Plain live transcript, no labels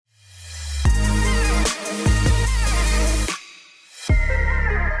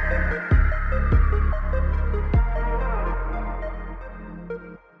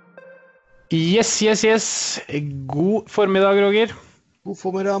Yes, yes, yes. God formiddag, Roger. God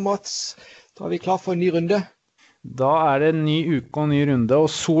formiddag, Mats. Da er vi klar for en ny runde. Da er det en ny uke og en ny runde,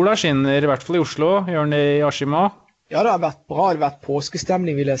 og sola skinner, i hvert fall i Oslo. Gjør den det i Askim også? Ja, det har vært bra. Det har vært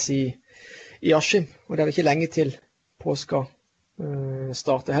påskestemning, vil jeg si, i Askim. Og det er vel ikke lenge til påska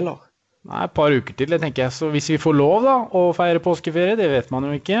starter heller. Nei, et par uker til, det tenker jeg. Så hvis vi får lov da, å feire påskeferie, det vet man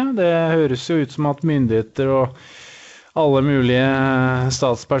jo ikke. Det høres jo ut som at myndigheter og alle mulige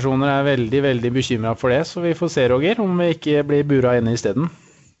statspersoner er veldig, veldig bekymret for det. Så vi får se, Roger, om vi ikke blir bura inne i stedet.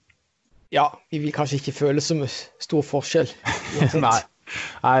 Ja, vi vil kanskje ikke føle så stor forskjell. Nei.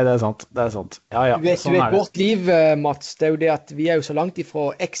 Nei, det er sant. Det er sant. Ja, ja, Du vet sånn er det. vårt liv, Mats, det er jo det at vi er jo så langt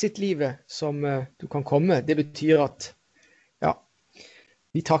ifra exit-livet som du kan komme. Det betyr at, ja,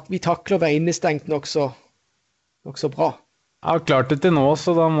 vi takler å være innestengt nok så bra. Jeg har klart det til nå,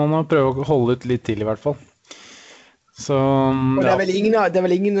 så da må man prøve å holde ut litt til i hvert fall. Så, Og det ja. er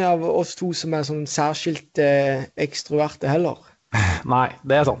vel ingen av oss to som er sånn særskilt ekstroverte heller. Nei,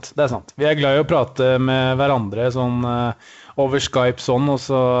 det er sant. Det er sant. Vi er glad i å prate med hverandre sånn over Skype sånn, og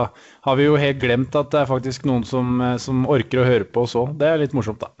så har vi jo helt glemt at det er faktisk noen som orker å høre på oss også. Det er litt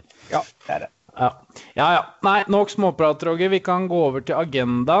morsomt da. Ja, det er det. Ja. Ja, ja. Nei, nok småprat, Roger. Vi kan gå over til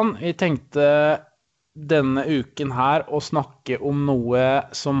agendaen. Vi tenkte denne uken her å snakke om noe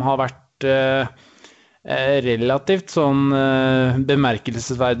som har vært relativt sånn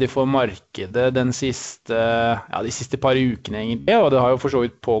bemerkelsesverdig for markedet de siste par ukene egentlig, og det har jo for så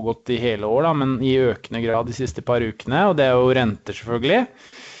vidt pågått i hele år da, men i økende grad de siste par ukene, og det er jo renter selvfølgelig.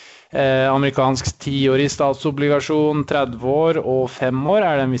 Amerikansk 10-årig statsobligasjon, 30 år og 5 år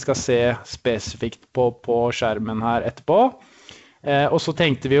er den vi skal se spesifikt på skjermen her etterpå. Og så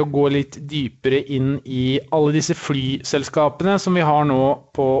tenkte vi å gå litt dypere inn i alle disse flyselskapene som vi har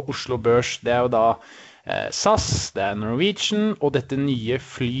nå på Oslo Børs. Det er jo da SAS, det er Norwegian, og dette nye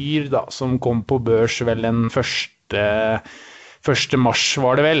Flyr da, som kom på børs vel den 1. mars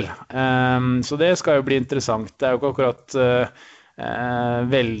var det vel. Så det skal jo bli interessant. Det er jo ikke akkurat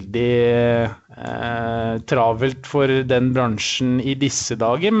veldig travelt for den bransjen i disse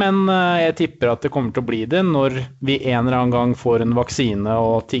dager, men jeg tipper at det kommer til å bli det når vi en eller annen gang får en vaksine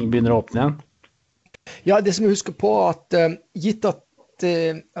og ting begynner å åpne igjen. Ja, det som jeg husker på at gitt at,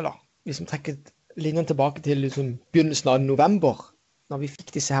 eller hvis vi trekker linjen tilbake til liksom, begynnelsen av november, når vi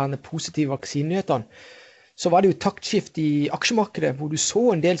fikk disse her positive vaksinenyhetene, så var det jo taktskift i aksjemarkedet, hvor du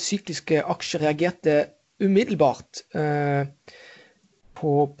så en del sykliske aksjer reagerte umiddelbart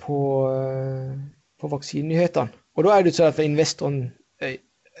på vaksinenyhetene. Og da er det sånn at for investoren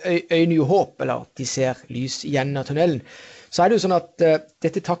øyner jo håp, eller de ser lys igjen av tunnelen. Så er det jo sånn at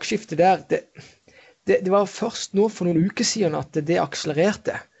dette taktskiftet der, det var først nå for noen uker siden at det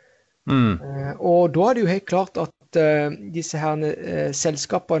akselererte. Og da er det jo helt klart at disse her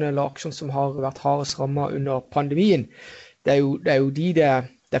selskapene eller aksjene som har vært hardest rammet under pandemien, det er jo de det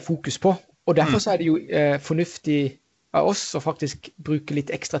er fokus på. Og derfor så er det jo fornuftig av oss å faktisk bruke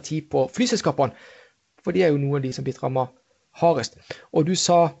litt ekstra tid på flyselskapene, for de er jo noen av de som blir rammet hardest. Og du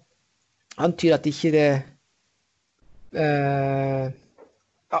antyder at ikke det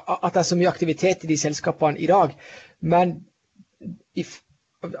at det er så mye aktivitet i de selskapene i dag, men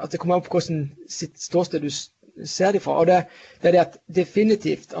at det kommer opp på hvordan sitt ståsted du ser det fra, og det er det at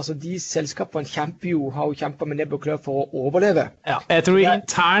definitivt, altså de selskapene har jo kjempet med nebb og klør for å overleve. Ja, jeg tror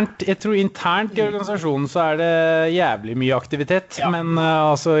internt i organisasjonen så er det jævlig mye aktivitet, ja. Men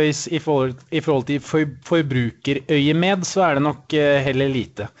altså i forhold til forbrukerøyemed så er det nok heller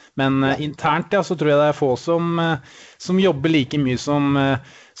lite. Men internt ja, så tror jeg det er få som jobber like mye som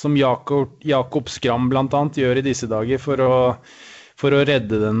Jakob Skram blant annet gjør i disse dager for å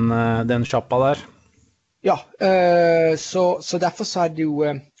redde den sjappa der. Ja, så derfor så er det jo,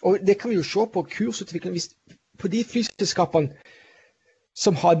 og det kan vi jo se på kursutviklingen, på de flyselskapene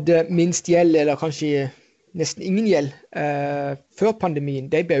som hadde minst gjeld, eller kanskje nesten ingen gjeld før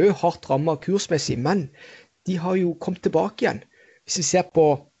pandemien, de ble jo hardt rammet kursmessig, men de har jo kommet tilbake igjen. Hvis vi ser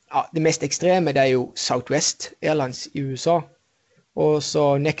på det mest ekstreme, det er jo Southwest Airlines i USA, og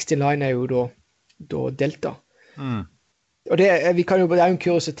så Next in Line er jo da Delta. Og det er jo en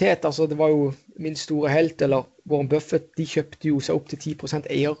kuriositet, altså det var jo min store helt, eller Warren Buffett, de kjøpte jo seg opp til 10%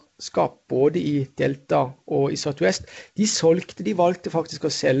 eierskap, både i Delta og i Southwest. De valgte faktisk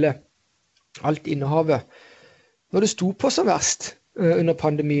å selge alt innehavet når det sto på så verst under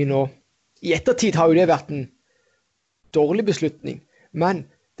pandemien, og i ettertid har jo det vært en dårlig beslutning, men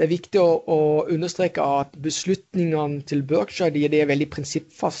det er viktig å understreke at beslutningene til Berkshire, de er veldig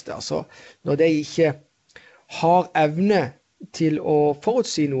prinsippfaste, altså når de ikke har evne til å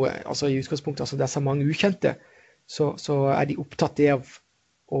forutsi noe, altså i utgangspunktet, altså det er så mange ukjente, så er de opptatt av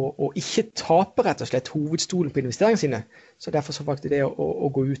og ikke tape rett og slett hovedstolen på investeringene sine. Så derfor så faktisk det å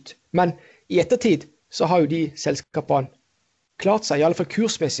gå ut. Men i ettertid så har jo de selskapene klart seg, i alle fall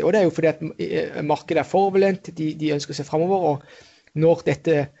kursmessig, og det er jo fordi at markedet er forvolent, de ønsker seg fremover, og når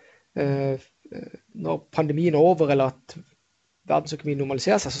når pandemien er over, eller at verdensøkonomien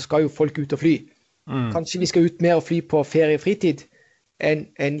normaliserer seg, så skal jo folk ut og fly. Kanskje vi skal ut mer og fly på ferie og fritid,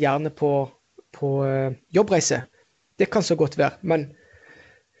 enn gjerne på jobbreise. Det kan så godt være, men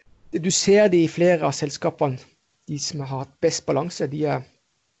du ser det i flere av selskapene, de som har hatt best balanse, de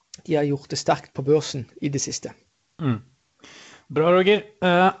har gjort det sterkt på børsen i det siste. Bra, Roger.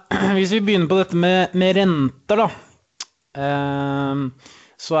 Hvis vi begynner på dette med renter da,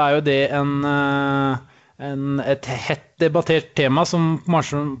 så er jo det et hett debattert tema som på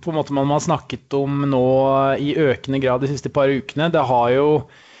en måte man har snakket om nå i økende grad de siste par ukene. Det har jo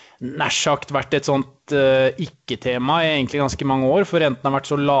nær sagt vært et sånt ikke-tema i egentlig ganske mange år, for renten har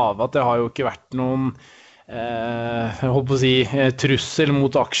vært så lave at det har jo ikke vært noen jeg håper å si, trussel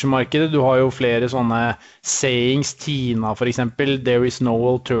mot aksjemarkedet. Du har jo flere sånne sayings, TINA for eksempel, there is no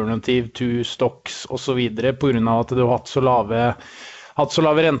alternative to stocks og så videre, på grunn av at du har hatt så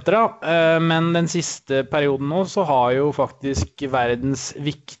lave renter. Men den siste perioden nå så har jo faktisk verdens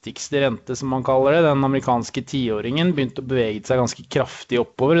viktigste rente, som man kaller det, den amerikanske 10-åringen, begynt å bevege seg ganske kraftig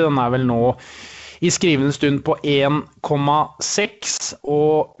oppover. Den er vel nå i skrivende stund på 1,6,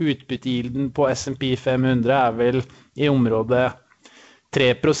 og utbyttegielden på S&P 500 er vel i området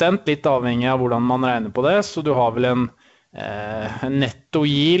 3%, litt avhengig av hvordan man regner på det. Så du har vel en netto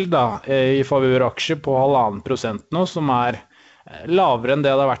yield da, i favør aksjer på 1,5% nå, som er lavere enn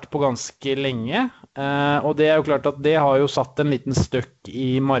det har vært på ganske lenge. Og det er jo klart at det har jo satt en liten støkk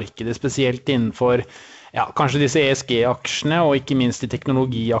i markedet, spesielt innenfor kanskje disse ESG-aksjene, og ikke minst de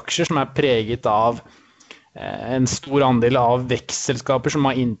teknologiaksjer som er preget av en stor andel av vekstselskaper som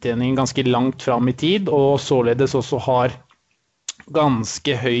har inntjening ganske langt fram i tid, og således også har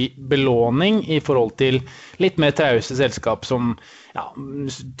ganske høy belåning i forhold til litt mer trause selskap som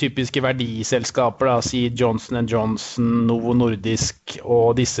typiske verdiselskaper, da, si Johnson & Johnson, Novo Nordisk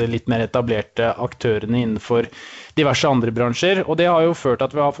og disse litt mer etablerte aktørene innenfor diverse andre bransjer. Og det har jo ført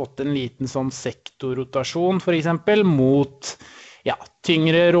at vi har fått en liten sånn sektorrotasjon for eksempel mot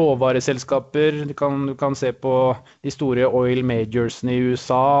tyngre råvareselskaper. Du kan se på de store oil majorsene i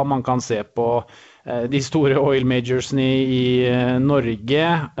USA, man kan se på de store oil majorsene i Norge,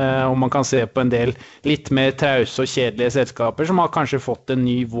 og man kan se på en del litt mer trause og kjedelige selskaper som har kanskje fått en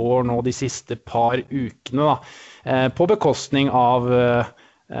ny vår nå de siste par ukene, da, på bekostning av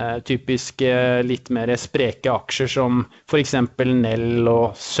typisk litt mer spreke aksjer som for eksempel Nell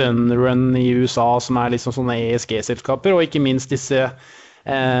og Sunrun i USA, som er liksom sånne ESG-selskaper, og ikke minst disse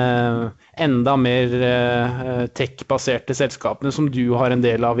enda mer tech-baserte selskapene som du har en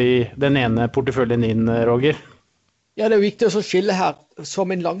del av i den ene porteføljen din, Roger. Ja, det er jo viktig å skille her. Som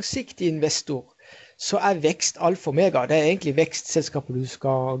en langsiktig investor så er vekst alfa og omega. Det er egentlig vekstselskapet du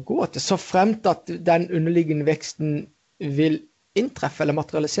skal gå til, så fremt at den underliggende veksten vil inntreffe eller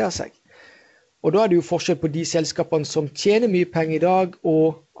materialisere seg. Og da er det jo forskjell på de selskapene som tjener mye penger i dag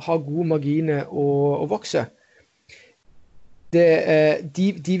og har gode marginer og vokser.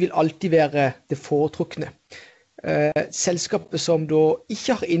 De vil alltid være det foretrukne. Selskapet som da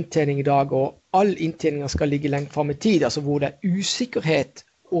ikke har inntjening i dag, og all inntjeningen skal ligge lengt frem i tid, altså hvor det er usikkerhet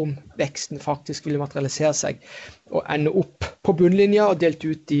om veksten faktisk vil materialisere seg og ende opp på bunnlinja og delt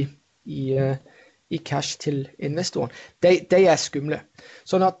ut i cash til investoren. De er skumle.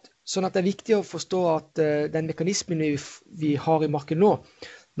 Sånn at det er viktig å forstå at den mekanismen vi har i markedet nå,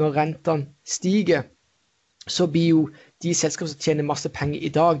 når rentene stiger, så blir jo de selskapene som tjener masse penger i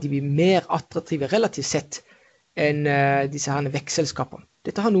dag, de blir mer attraktive relativt sett enn disse her vekstselskapene.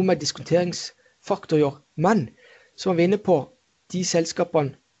 Dette har noe med diskonteringsfaktor å gjøre, men som vi er inne på, de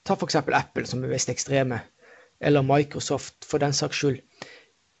selskapene, ta for eksempel Apple som er mest ekstreme, eller Microsoft for den saks skyld.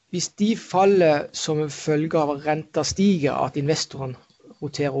 Hvis de faller som en følge av at renta stiger, at investoren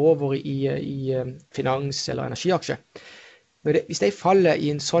roterer over i finans- eller energiaksjer, hvis de faller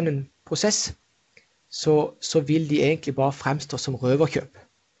i en sånn prosess, så vil de egentlig bare fremstå som røverkjøp.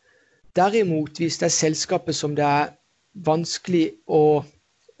 Derimot, hvis det er selskapet som det er vanskelig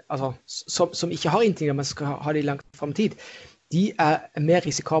som ikke har inntjening, men skal ha det i langt frem tid, de er mer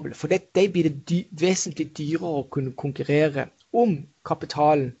risikable, for de blir det vesentlig dyrere å kunne konkurrere om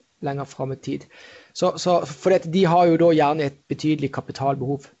kapitalen lenger frem i tid. For de har jo da gjerne et betydelig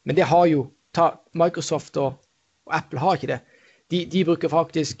kapitalbehov, men det har jo, Microsoft og Apple har ikke det. De bruker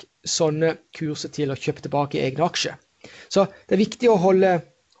faktisk sånne kurser til å kjøpe tilbake egne aksjer. Så det er viktig å holde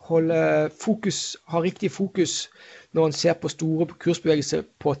fokus, ha riktig fokus når man ser på store kursbevegelser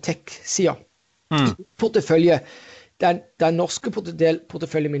på tech-siden. Mm. Portefølje, den norske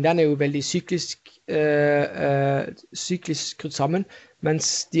porteføljen min, den jo veldig syklisk skrudd sammen,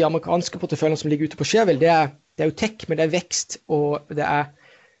 mens de amerikanske porteføljene som ligger ute på Shareville, det er jo tech, men det er vekst, og det er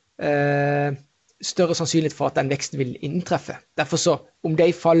større sannsynlighet for at den veksten vil inntreffe. Derfor så, om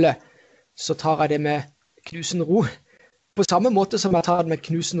de faller, så tar jeg det med knusende ro. På samme måte som jeg tar det med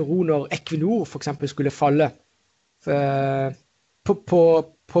knusende ro når Equinor for eksempel skulle falle.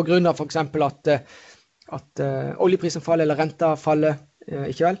 På grunn av for eksempel at oljeprisen faller eller renta faller,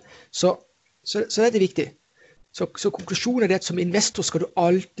 ikke vel? Så det er viktig. Så konklusjonen er det at som investor skal du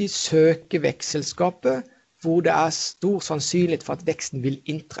alltid søke vekstselskapet hvor det er stor sannsynlighet for at veksten vil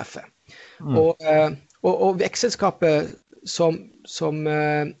inntreffe. Og vekstselskapet som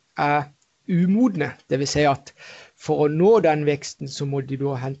er umodne, det vil si at for å nå den veksten så må de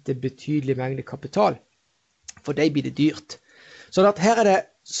da hente betydelig mengde kapital. For det blir det dyrt.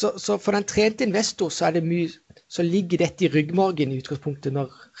 Så for den trente investor så er det mye, så ligger dette i ryggmargen i utgangspunktet når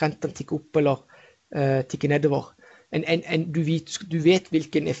renten tikker opp eller tikker nedover. Du vet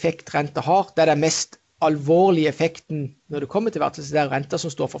hvilken effekt renta har. Det er den mest alvorlige effekten når det kommer til verden, så det er renta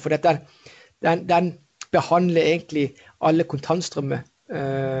som står for. For dette, den behandler egentlig alle kontantstrømmer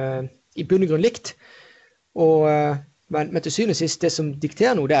i bunn og grunn likt. Men til syvende og sist, det som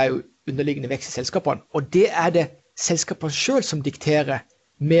dikterer noe, det er jo underliggende vekst i selskapene. Og det er det selskapene selv som dikterer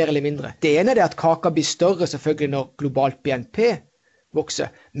mer eller mindre. Det ene er at kaka blir større selvfølgelig når globalt BNP vokser,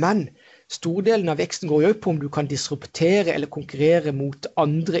 men stordelen av veksten går jo på om du kan disruptere eller konkurrere mot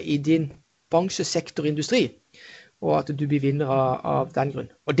andre i din bransje, sektor, industri, og at du blir vinner av den grunn.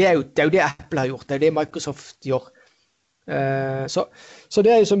 Og det er jo det Apple har gjort, det er det Microsoft gjør. Så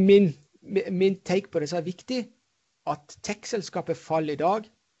det er jo som min take på det, så er det viktig at tech-selskapet faller i dag,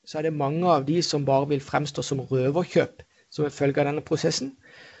 så er det mange av de som bare vil fremstå som røverkjøp som en følge av denne prosessen,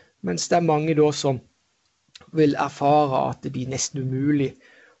 mens det er mange da som vil erfare at det blir nesten umulig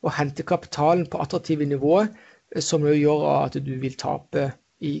å hente kapitalen på attraktive nivåer, som jo gjør at du vil tape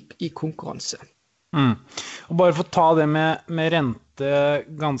i konkurranse. Og bare for å ta det med rente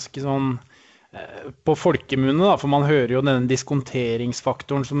ganske sånn på folkemunne da, for man hører jo denne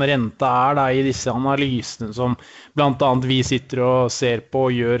diskonteringsfaktoren som rente da, i disse analysene som blant annet vi sitter og ser på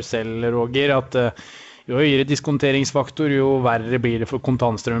og gjør selv, Roger, at jo høyere diskonteringsfaktor, jo verre blir det for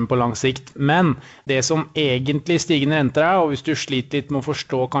kontantstrømmen på lang sikt. Men det som egentlig stigende renter og hvis du sliter litt med å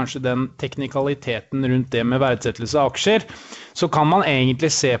forstå kanskje den teknikaliteten rundt det med verdsettelse av aksjer, så kan man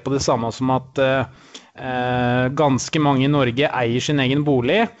egentlig se på det samme som at ganske mange i Norge eier sin egen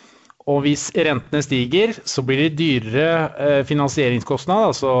bolig, og hvis rentene stiger, så blir det dyrere finansieringskostnad,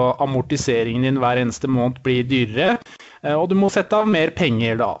 altså amortiseringen din hver eneste måned blir dyrere, og du må sette av mer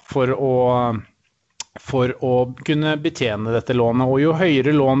penger da, for å kunne betjene dette lånet. Og jo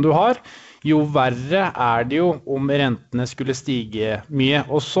høyere lån du har, jo verre er det jo om rentene skulle stige mye.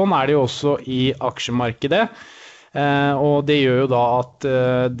 Og sånn er det jo også i aksjemarkedet. Og det gjør jo da at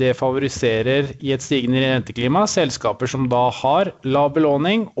det favoriserer i et stigende renteklima selskaper som da har lav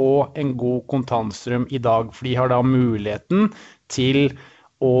belåning og en god kontantstrøm i dag. For de har da muligheten til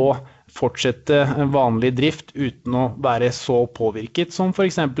å fortsette en vanlig drift uten å være så påvirket som for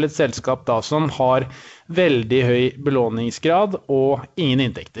eksempel et selskap da som har veldig høy belåningsgrad og ingen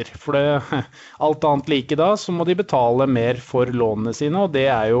inntekter. For alt annet like da, så må de betale mer for lånene sine, og det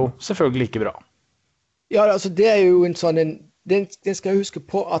er jo selvfølgelig ikke bra. Ja, altså det er jo en sånn, den skal jeg huske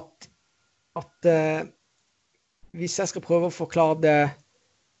på at hvis jeg skal prøve å forklare det,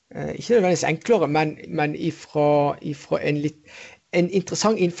 ikke nødvendigvis enklere, men ifra en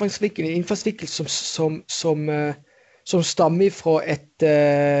interessant innfallsvinkel som stammer fra et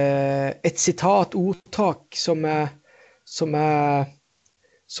sitat, ordtak som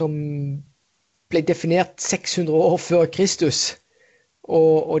ble definert 600 år før Kristus.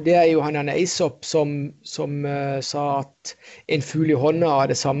 Og det er jo han Aesop som sa at en fugl i hånda er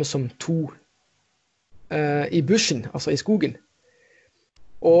det samme som to i bushen, altså i skogen.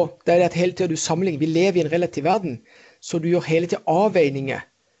 Og det er det at hele tiden du sammenligner, vi lever i en relativ verden, så du gjør hele tiden avveininger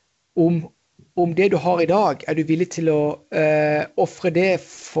om det du har i dag, er du villig til å offre det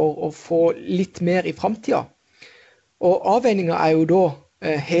for å få litt mer i fremtiden. Og avveininger er jo da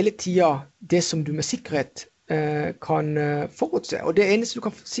hele tiden det som du med sikkerhet kan forutse. Og det eneste du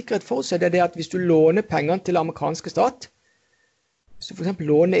kan sikkerhet forutse, det er det at hvis du låner pengene til amerikanske stat, hvis du for eksempel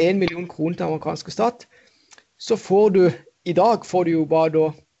låner 1 million kroner til amerikanske stat, så i dag får du jo bare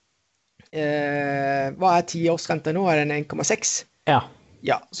da, hva er 10-årsrenta nå? Er den 1,6? Ja.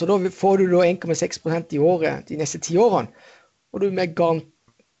 Ja, så da får du da 1,6% i året de neste 10 årene, og du med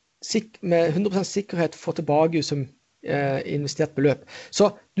 100% sikkerhet får tilbake som investert beløp.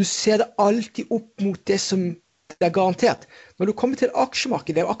 Så du ser det alltid opp mot det som det garantert. Når du kommer til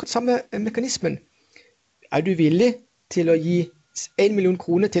aksjemarkedet, det akkurat samme mekanismen. Du villig til å gi 1 million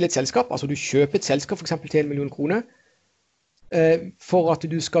kroner til et selskap, altså du kjøper et selskap for eksempel til 1 million kroner, for at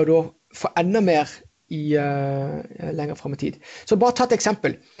du skal da få enda mer lenger frem i tid. Så bare ta et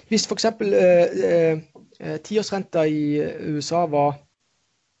eksempel. Hvis for eksempel 10-årsrenta i USA var,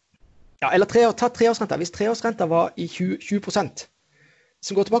 eller ta 3-årsrenta. Hvis 3-årsrenta var i 20%,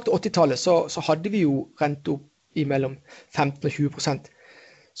 som går tilbake til 80-tallet, så hadde vi jo rente opp i mellom 15 og 20%.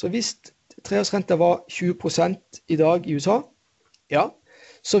 Så hvis 3-årsrenta var 20% i dag i USA,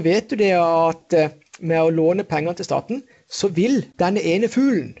 så vet du det at med å låne penger til staten, så vil denne ene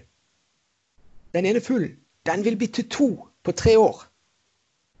fuglen, den vil bli til 2 på 3 år.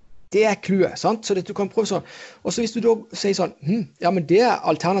 Det clouet, sant? Så det du kan prøve sånn. Og så hvis du da sier sånn, men det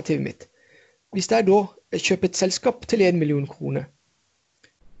alternativet mitt. Hvis jeg da kjøper et selskap til 1 million kroner,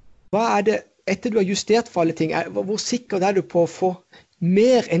 hva det, etter du har justert for alle ting, hvor sikker du på å få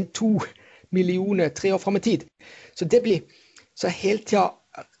mer enn 2 millioner 3 år frem i tid? Så det blir så helt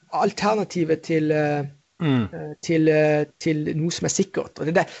alternativet til noe som sikkert. Og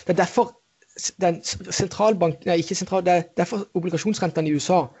det derfor den derfor obligasjonsrentene i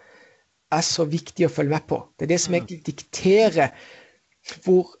USA så viktig å følge med på. Det det som egentlig dikterer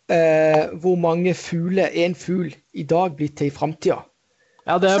hvor mange en fugl i dag blir til i fremtiden.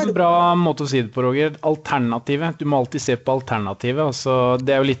 Ja, det en bra måte å si det på, Roger. Alternativet. Du må alltid se på alternativet. Altså,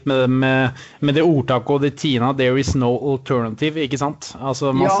 det jo litt med det ordtaket og det Tina, there is no alternative, ikke sant? Altså,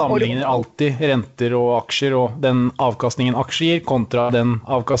 man sammenligner alltid renter og aksjer, og den avkastningen aksjer gir, kontra den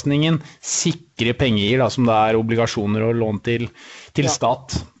avkastningen sikre penger gir, da, som det obligasjoner og lån til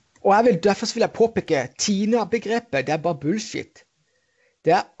stat. Og derfor vil jeg påpeke, Tina-begrepet, det bare bullshit.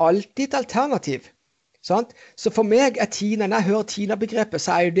 Det alltid et alternativ. Sant? Så for meg Tina, når jeg hører Tina-begrepet,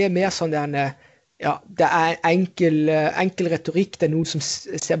 så jo det mer sånn det enkel retorikk, det noe som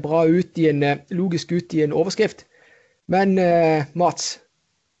ser bra ut logisk ut i en overskrift. Men Mats,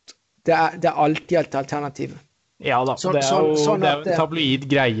 det alltid et alternativ. Ja da, det jo en tabloid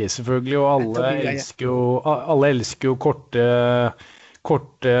greie selvfølgelig, og alle elsker jo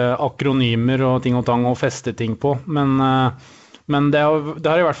korte akronymer og ting og tang og feste ting på, men det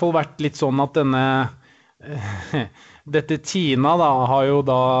har i hvert fall vært litt sånn at dette Tina da, har jo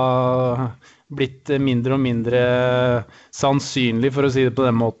da blitt mindre og mindre sannsynlig, for å si det på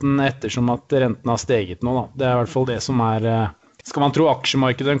den måten, ettersom at renten har steget nå da. Det i hvert fall det som skal man tro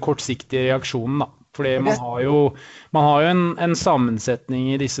aksjemarkedet, den kortsiktige reaksjonen da. Fordi man har jo en sammensetning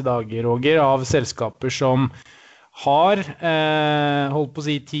i disse dager, Roger, av selskaper som har, holdt på å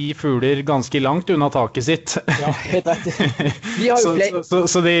si, 10 fugler ganske langt unna taket sitt. Ja, helt rett.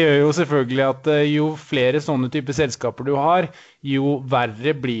 Så det gjør jo selvfølgelig at jo flere sånne typer selskaper du har, jo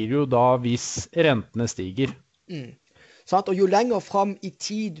verre blir jo da hvis rentene stiger. Og jo lenger frem i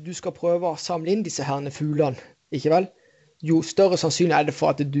tid du skal prøve å samle inn disse herne fuglene, ikke vel? Jo større sannsynlig det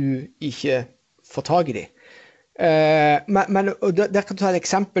for at du ikke får tag i dem. Men der kan du ta et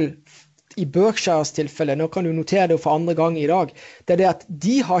eksempel i Berkshires tilfelle, nå kan du notere det for andre gang i dag, det det at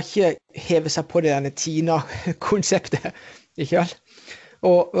de har ikke hevet seg på det denne Tina-konseptet, ikke vel?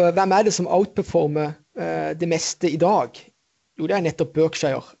 Og hvem det som outperformer det meste i dag? Jo, det nettopp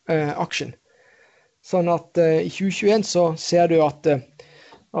Berkshire-aksjen. Sånn at i 2021 så ser du at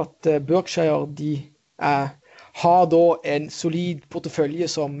Berkshire, de har da en solid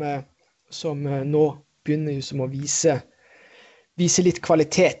portefølje som nå begynner jo som å vise litt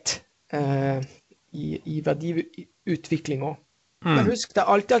kvalitet i verdiutvikling også. Men husk, det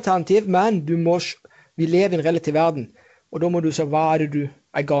alltid alternativ, men vi lever i en relativ verden, og da må du se hva det du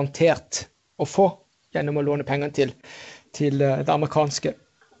garantert å få gjennom å låne penger til den amerikanske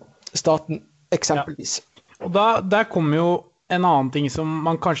staten, eksempelvis. Ja. Og der kommer jo en annen ting som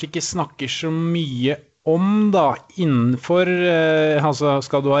man kanskje ikke snakker så mye om da, innenfor, altså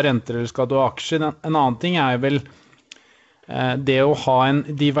skal du ha renter eller skal du ha aksjer, en annen ting vel det å ha en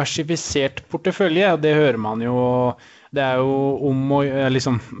diversifisert portefølje, det hører man jo, det jo om å,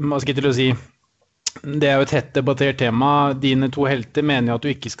 liksom, hva skal jeg til å si, det jo et hett debattert tema, dine 2 helter mener jo at du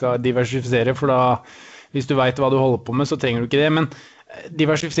ikke skal diversifisere, for da, hvis du vet hva du holder på med, så trenger du ikke det, men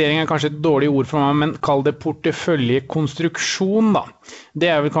diversifisering kanskje et dårlig ord for meg, men kall det porteføljekonstruksjon da,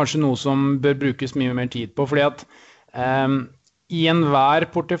 det vel kanskje noe som bør brukes mye mer tid på, fordi at i enhver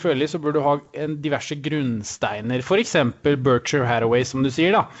portefølje så bør du ha diverse grunnsteiner, for eksempel Berkshire Hathaway, som du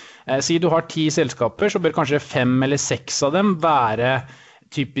sier da. Si du har 10 selskaper, så bør kanskje 5 eller 6 av dem være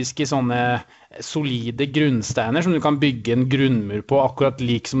typiske sånne solide grunnsteiner som du kan bygge en grunnmur på, akkurat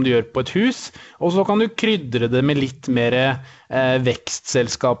lik som du gjør på et hus. Og så kan du krydre det med litt mer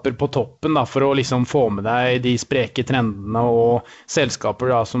vekstselskaper på toppen da, for å liksom få med deg de spreke trendene og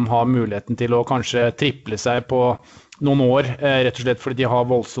selskaper da, som har muligheten til å kanskje triple seg på noen år, rett og slett fordi de har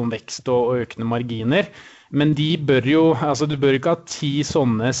voldsom vekst og økende marginer. Men de bør jo, altså du bør ikke ha 10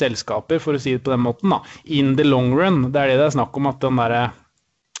 sånne selskaper, for å si det på den måten da. In the long run, det er snakk om at den der,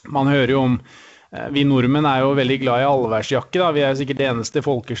 man hører jo om, vi nordmenn er jo veldig glad i allværsjakke da, vi er sikkert det eneste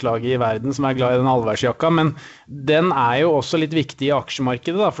folkeslaget i verden som er glad i den allværsjakka, men den er jo også litt viktig i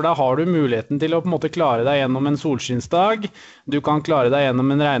aksjemarkedet da, for da har du muligheten til å på en måte klare deg gjennom en solskinnsdag, du kan klare deg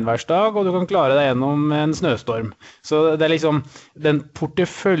gjennom en regnværsdag, og du kan klare deg gjennom en snøstorm. Så det er liksom, den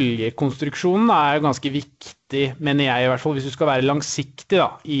porteføljekonstruksjonen er jo ganske viktig, mener jeg i hvert fall, hvis du skal være langsiktig da,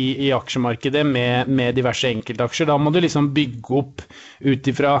 i aksjemarkedet med diverse enkeltaksjer, da må du liksom bygge opp ut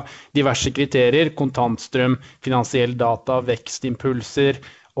ifra diverse kriterier, kontantstrøm, finansiell data, vekstimpulser,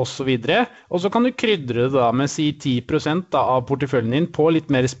 og så videre. Og så kan du krydre det da med si 10% da, av porteføljen din på litt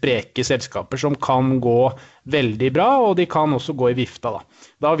mer spreke selskaper som kan gå veldig bra, og de kan også gå i vifta da.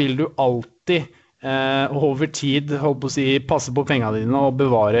 Da vil du alltid over tid på å si, passe på pengene dine og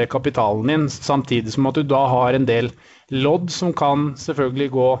bevare kapitalen din, samtidig som at du da har en del lodd som kan selvfølgelig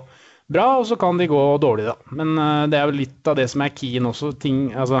gå bra, og så kan de gå dårlig da. Men det er jo litt av det som er keyen også.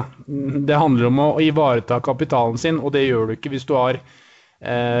 Altså, det handler om å ivareta kapitalen sin, og det gjør du ikke hvis du har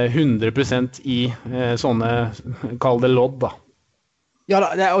 100% i sånne, kall det lodd da. Ja,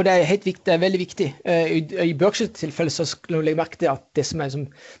 og det er helt viktig, det er veldig viktig. I Berkshire-tilfellet så skal du legge merke til at det som er som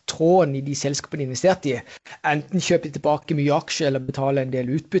tråden i de selskapene investert i, enten kjøper tilbake mye aksjer eller betaler en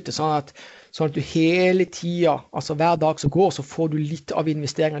del utbytte, sånn at du hele tiden, altså hver dag som går, så får du litt av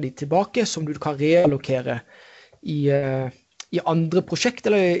investeringene dine tilbake, som du kan reallokere i andre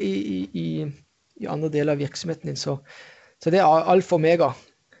prosjekter eller i andre deler av virksomheten din. Så det er alfa og omega.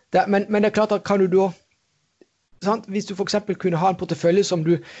 Men det er klart at kan du da, sant? Hvis du for eksempel kunne ha en portefølje som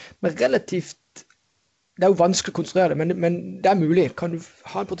du med relativt, det er jo vanskelig å konstruere det, men det er mulig. Kan du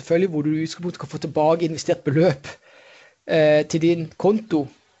ha en portefølje hvor du kan få tilbake investert beløp til din konto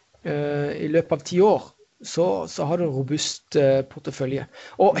i løpet av 10 år, så har du en robust portefølje.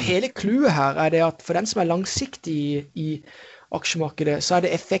 Og hele clouet her er det at for den som er langsiktig i aksjemarkedet, så er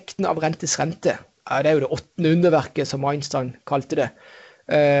det effekten av rentes rente. Det er jo det 8. underverket som Einstein kalte det.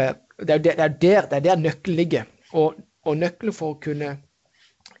 Det er der nøkkelen ligger. Og nøkkelen for å kunne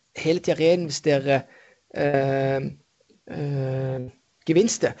hele tiden reinvestere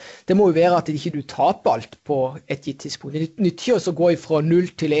gevinster, det må jo være at ikke du taper alt på et gitt tidspunkt. Det nytter ikke å gå fra 0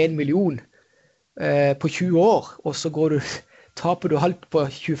 til 1 million på 20 år, og så taper du alt på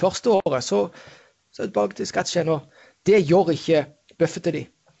 21. året, så er det bare til skattkjenner. Det gjør ikke Buffett og de.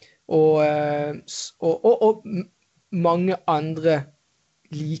 Og mange andre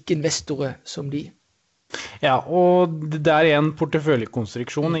like investorer som de. Ja, og det er en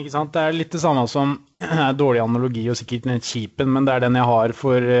porteføljekonstruksjon, ikke sant? Det er litt det samme som dårlig analogi og sikkert en kjipen, men det er den jeg har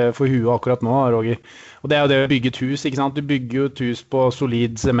for huet akkurat nå, Roger. Og det er jo det å bygge et hus, ikke sant? Du bygger jo et hus på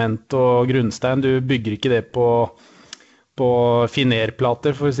solid sement og grunnstein, du bygger ikke det på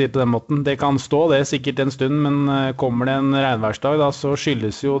finerplater, for å si det på den måten. Det kan stå det sikkert en stund, men kommer det en regnværsdag da, så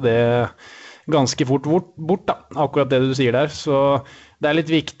skyldes jo det ganske fort bort da, akkurat det du sier der. Så det er litt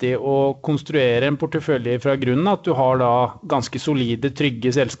viktig å konstruere en portefølje fra grunnen, at du har da ganske solide,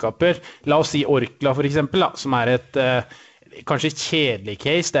 trygge selskaper. La oss si Orkla for eksempel, da, som er et kanskje kjedelig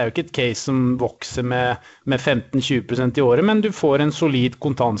case. Det er jo ikke et case som vokser med 15-20% i året, men du får en solid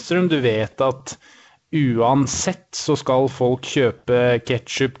kontantstrøm. Du vet at uansett så skal folk kjøpe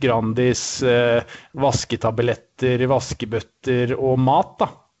ketchup, Grandis, vasketabletter, vaskebøtter og mat da.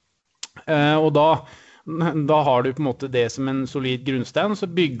 Og da har du på en måte det som en solid grunnstein, og så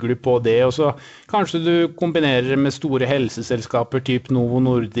bygger du på det, og så kanskje du kombinerer med store helseselskaper typ Novo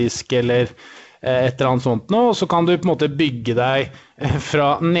Nordisk eller et eller annet sånt nå, og så kan du på en måte bygge deg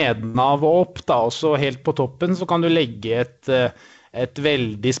fra nedenav og opp da, og så helt på toppen så kan du legge et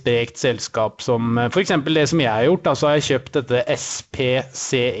veldig sprekt selskap som for eksempel det som jeg har gjort, da, så har jeg kjøpt dette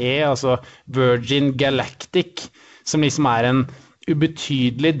SPCE, altså Virgin Galactic, som liksom er en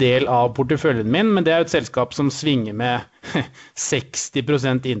ubetydelig del av porteføljen min, men det er jo et selskap som svinger med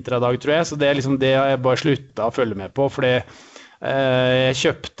 60% intradag, tror jeg, så det er liksom det jeg bare sluttet å følge med på, for jeg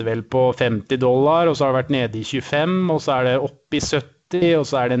kjøpte vel på $50, og så har det vært nede i 25, og så er det opp i 70, og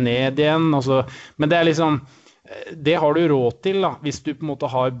så er det ned igjen, og så, men det er liksom, det har du råd til da, hvis du på en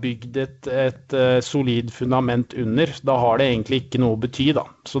måte har bygd et solid fundament under, da har det egentlig ikke noe å bety da,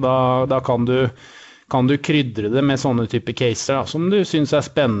 så da kan kan du krydre det med sånne type caser da, som du synes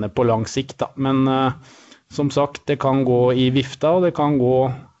spennende på lang sikt da. Men som sagt, det kan gå i vifta, og det kan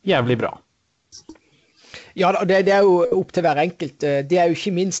gå jævlig bra. Ja, det jo opp til hver enkelt. Det jo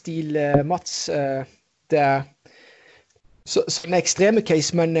ikke min stil, Mats. Det sånn ekstreme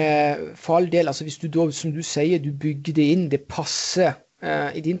case, men for all del, altså hvis du da, som du sier, du bygger det inn, det passer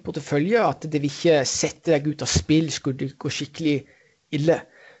i din portefølje, at det vil ikke sette deg ut av spill, skulle det gå skikkelig ille.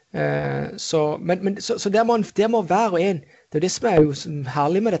 Så der må hver og en, det det som jo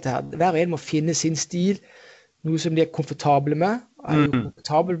herlig med dette her, hver og en må finne sin stil, noe som de komfortable med, jo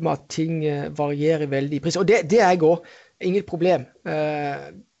komfortabel med at ting varierer veldig i pris, og det jeg også, ingen problem.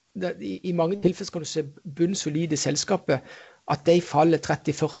 I mange tilfeller kan du se bunnsolide selskaper, at de faller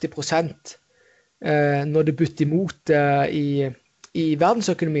 30-40% når det bytter imot i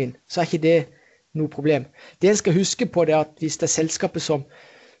verdensøkonomien, så ikke det noe problem. Det en skal huske på det at hvis det selskapet som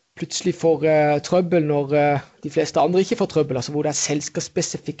plutselig får trøbbel når de fleste andre ikke får trøbbel, altså hvor det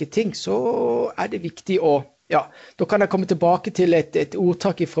selskapsspesifikke ting, så det viktig å, ja, da kan jeg komme tilbake til et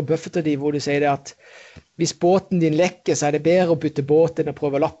ordtak fra Buffett og de, hvor de sier det at hvis båten din lekker, så det bedre å bytte båt enn å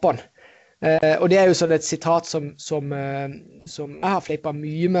prøve å lappe den. Og det jo sånn et sitat som jeg har fleipet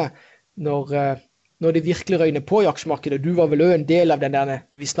mye med når det virkelig røyner på i aksjemarkedet. Du var vel også en del av den der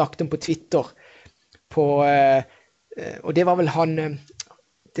vi snakket om på Twitter, og det var vel han,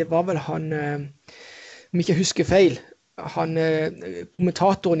 om ikke jeg husker feil,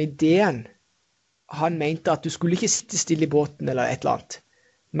 kommentatoren i DN, han mente at du skulle ikke sitte stille i båten eller et eller annet.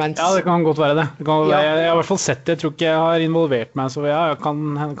 Ja, det kan godt være det. Jeg har I hvert fall sett det. Jeg tror ikke jeg har involvert meg, så ja,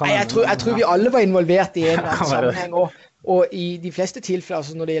 jeg tror vi alle var involvert i en sammenheng, og i de fleste tilfeller,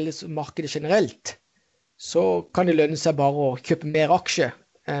 altså når det gjelder markedet generelt, så kan det lønne seg bare å kjøpe mer aksjer,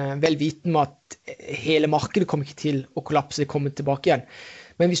 vel viten med at hele markedet kommer ikke til å kollapse, det kommer tilbake igjen.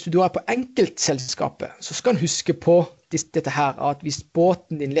 Men hvis du da på enkeltselskapet, så skal du huske på dette her, at hvis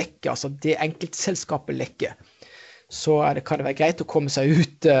båten din lekker, altså det enkeltselskapet lekker, så kan det være greit å komme seg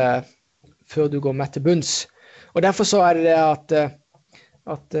ut før du går med til bunns. Og derfor så det at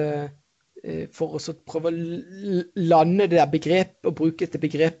for å prøve å lande det der begrepet, og bruke det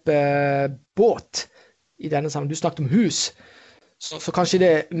begrepet båt i denne sammen, du snakket om hus, så kanskje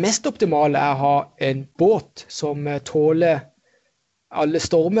det mest optimale å ha en båt som tåler alle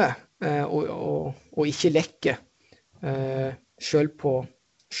stormer og ikke lekker selv på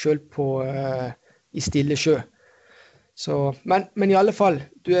i stille sjø. Så, men I alle fall,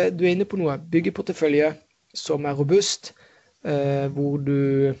 du inne på noe, byggeportefølje som robust, hvor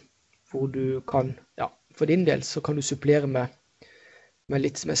du kan, ja, for din del så kan du supplere med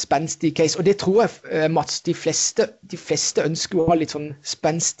litt med spenstig case, og det tror jeg, Mats, de fleste ønsker å ha litt sånn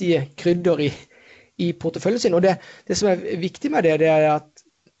spenstige krydder i porteføljen sin, og det som viktig med det at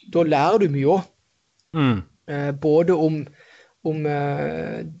da lærer du mye også, både om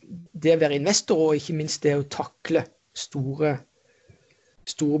det å være investor, og ikke minst det å takle store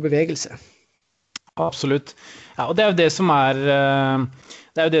bevegelser. Absolutt. Ja, og det jo det som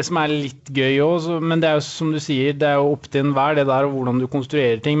det jo det som litt gøy også, men det jo som du sier, det jo opp til enhver det der og hvordan du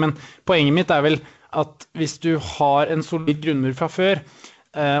konstruerer ting, men poenget mitt vel at hvis du har en solid grunnmur fra før,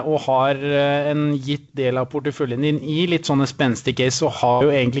 og har en gitt del av porteføljen din i litt sånne spenstige case, så har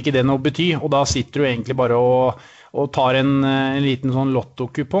jo egentlig ikke det noe bety, og da sitter du egentlig bare og tar en liten sånn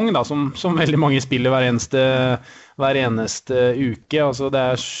lottokupong da, som veldig mange spiller hver eneste uke. Altså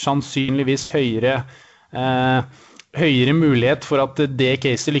det sannsynligvis høyere mulighet for at det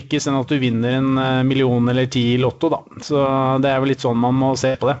caset lykkes enn at du vinner 1 million eller 10 i lotto da. Så det vel litt sånn man må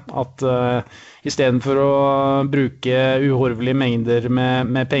se på det, at I stedet for å bruke uhorvelige mengder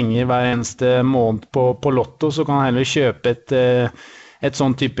med penger hver eneste måned på lotto, så kan man heller kjøpe et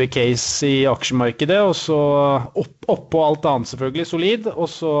sånn type case i aksjemarkedet, og så oppå alt annet selvfølgelig solid, og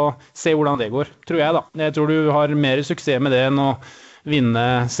så se hvordan det går, tror jeg da. Jeg tror du har mer suksess med det enn å vinne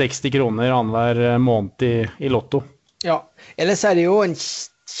 60 kroner annenhver måned i lotto. Ja, ellers det jo en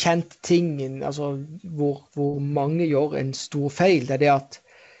kjent ting, altså, hvor mange gjør en stor feil, det det at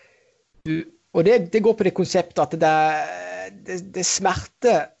og det går på det konseptet at det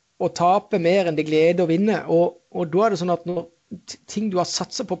smerter å tape mer enn det gleder å vinne, og da det sånn at når ting du har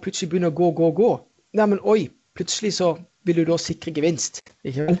satset på plutselig begynner å gå. Nei, men oi, plutselig så vil du da sikre gevinst,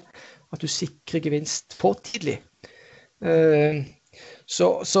 ikke vel? At du sikrer gevinst for tidlig.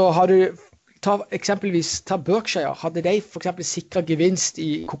 Så har du, eksempelvis ta Berkshire, hadde de for eksempel sikret gevinst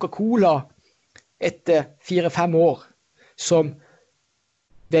i Coca-Cola etter 4-5 år, som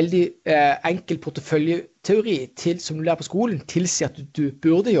veldig enkel porteføljeteori som du lærer på skolen, tilsier at du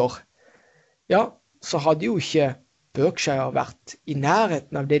burde gjøre. Ja, så hadde jo ikke Berkshire vært i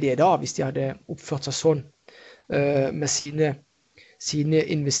nærheten av det de da, hvis de hadde oppført seg sånn med sine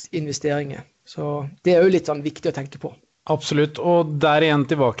investeringer. Så det jo litt sånn viktig å tenke på. Absolutt, og der igjen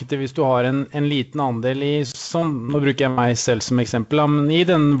tilbake til hvis du har en liten andel i, sånn, nå bruker jeg meg selv som eksempel, men i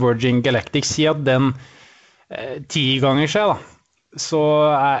den Virgin Galactic, si at den 10 ganger seg da, så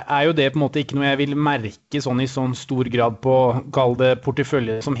jo det på en måte ikke noe jeg vil merke sånn i sånn stor grad på, kall det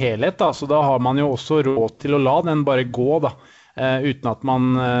portefølje som helhet da, så da har man jo også råd til å la den bare gå da, uten at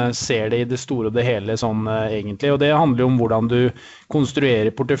man ser det i det store og det hele sånn egentlig, og det handler jo om hvordan du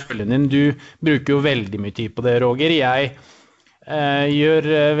konstruerer porteføljen din. Du bruker jo veldig mye tid på det, Roger. Jeg gjør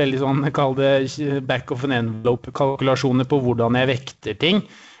veldig sånn, kall det back of an envelope kalkulasjoner på hvordan jeg vekter ting.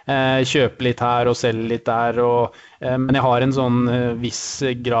 Kjøper litt her og selger litt der, men jeg har en sånn viss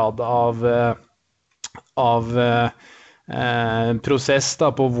grad av prosess da,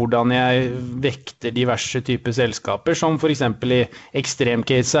 på hvordan jeg vekter diverse typer selskaper, som for eksempel i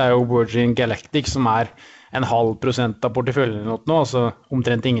ekstremcase jo Virgin Galactic, som 0,5% av porteføljen nå, altså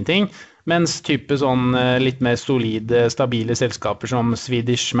omtrent ingenting, mens type sånn litt mer solide, stabile selskaper som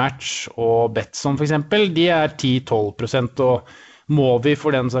Swedish Match og Betsson for eksempel, de 10-12%, og Movi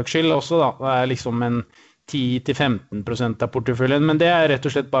for den saks skyld også da, det liksom en 10-15% av porteføljen, men det rett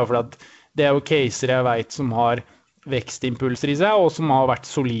og slett bare fordi at det jo caser jeg vet som har vekstimpulser i seg, og som har vært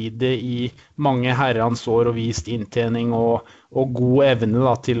solide i mange herrens år og vist inntjening og god evne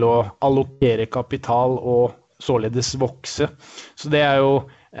da, til å allokere kapital og således vokse. Så det jo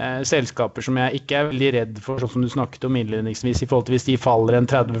selskaper som jeg ikke veldig redd for, sånn som du snakket om innledningsvis, i forhold til hvis de faller en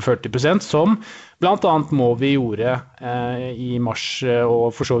 30-40%, som blant annet Movi gjorde i mars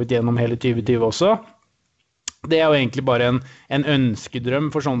og for så vidt gjennom hele 2020 også. Det jo egentlig bare en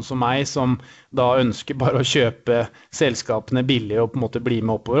ønskedrøm for sånn som meg, som da ønsker bare å kjøpe selskapene billig og på en måte bli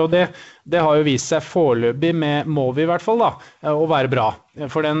med oppover. Og det har jo vist seg foreløpig med Movi i hvert fall da, å være bra.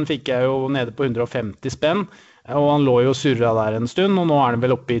 For den fikk jeg jo nede på 150 spenn, og han lå jo surret der en stund, og nå den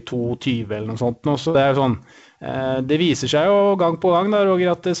vel oppe i 2,20 eller noe sånt. Så det sånn, det viser seg jo gang på gang da, Roger,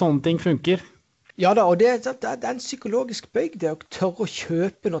 at sånne ting funker. Ja da, og det en psykologisk bøyg, det å tørre å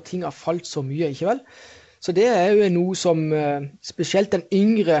kjøpe når ting har falt så mye, ikke vel? Så det jo noe som spesielt den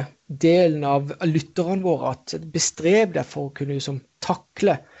yngre delen av lytterne våre at bestreb deg for å kunne liksom,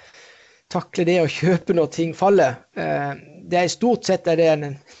 takle det å kjøpe når ting faller. Det stort sett det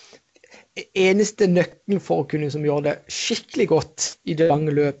den eneste nøkkelen for å kunne liksom, gjøre det skikkelig godt i det lange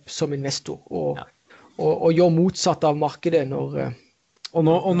løp som investor og gjøre motsatt av markedet når... Og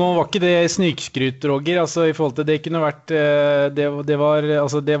nå var ikke det snikskryt, Roger, altså i forhold til det kunne vært, det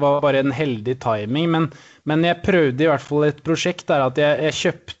var bare en heldig timing, men jeg prøvde i hvert fall et prosjekt der at jeg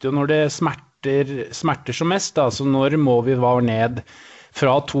kjøpte jo når det smerter som mest, altså når Movi var ned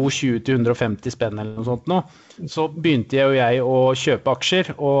fra 2,20 til 150 spenn eller noe sånt nå, så begynte jeg å kjøpe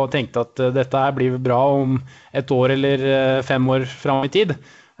aksjer og tenkte at dette her blir bra om et år eller 5 år frem i tid.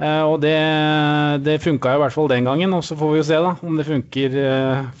 Og det funket jo i hvert fall den gangen, og så får vi jo se da, om det funker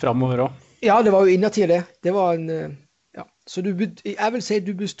fremover også. Ja, det var jo innertid det. Det var ja. Så jeg vil si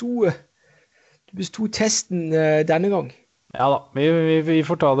du besto testen denne gang. Ja da, vi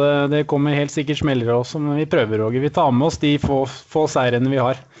får ta det. Det kommer helt sikkert smeller også, men vi prøver, Roger. Vi tar med oss de få seirene vi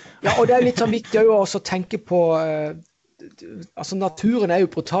har. Ja, og det litt sånn viktig å også tenke på, altså naturen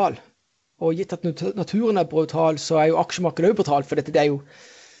jo brutal. Og gitt at naturen brutal, så jo aksjemarkedet også brutal, for dette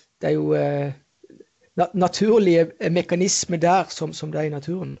det jo naturlige mekanismer der som det i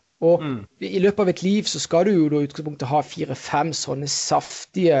naturen. Og i løpet av et liv så skal du jo da i utgangspunktet ha 4-5 sånne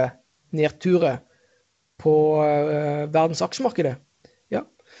saftige nedturer på verdens aksjemarkedet. Ja.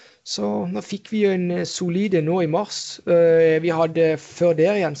 Så nå fikk vi jo en solide nå i mars. Vi hadde før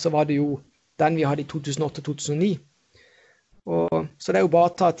der igjen så var det jo den vi hadde i 2008-2009. Så det jo bare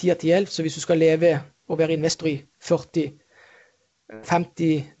å ta tida til hjelp, så hvis du skal leve og være investor i 40-50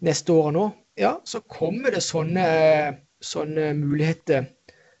 neste år nå, ja, så kommer det sånne muligheter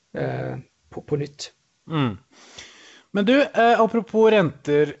på nytt. Men du, apropos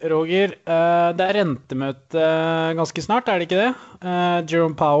renter, Roger, det rentemøte ganske snart, det ikke det?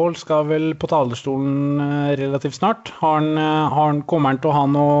 Jerome Powell skal vel på talerstolen relativt snart. Kommer han til å ha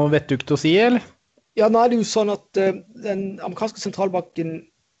noe vettugt å si, eller? Ja, nå det jo sånn at den amerikanske sentralbanken,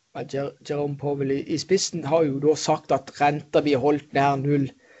 Jerome Powell i spissen, har jo da sagt at renter blir holdt nær null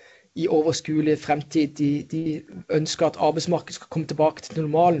i overskuelig fremtid. De ønsker at arbeidsmarkedet skal komme tilbake til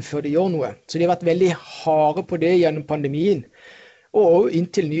normalen før de gjør noe. Så de har vært veldig harde på det gjennom pandemien, og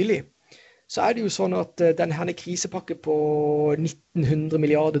inntil nylig. Så det jo sånn at denne krisepakke på $1900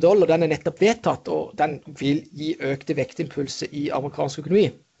 milliarder, den nettopp vedtatt, og den vil gi økte vektimpulser i amerikansk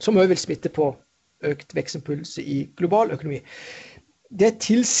økonomi, som også vil smitte på økt vekstimpuls i global økonomi. Det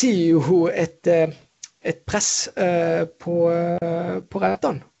tilsier jo et press på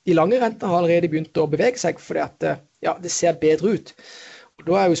rentene. De lange rentene har allerede begynt å bevege seg, fordi at det ser bedre ut. Og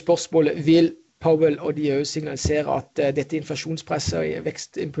da jo spørsmålet, vil Powell og de jo signalisere at dette inflasjonspresset og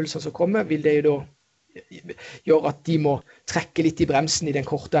vekstimpulsene som kommer, vil det jo da gjøre at de må trekke litt i bremsen i den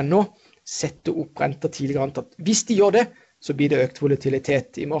korte enden nå, sette opp renter tidligere antatt. Hvis de gjør det, så blir det økt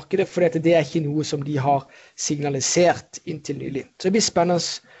volatilitet i markedet, for det ikke noe som de har signalisert inntil nylig. Så det blir spennende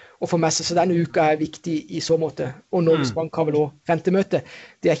å få med seg, så denne uka viktig i så måte. Og Norges Bank har vel også rentemøte.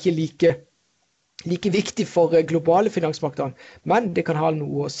 Det ikke like viktig for globale finansmarkedene, men det kan ha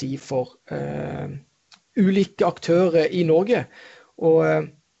noe å si for ulike aktører i Norge. Og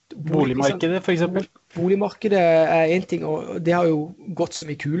boligmarkedet for eksempel. Boligmarkedet en ting, og det har jo gått som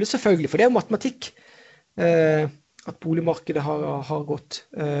i kule selvfølgelig, for det jo matematikk. At boligmarkedet har gått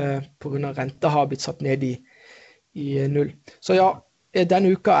på grunn av renta har blitt satt ned i null. Så ja,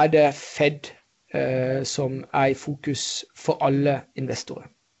 denne uka det Fed som i fokus for alle investorer.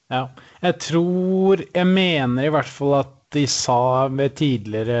 Ja, jeg mener i hvert fall at de sa ved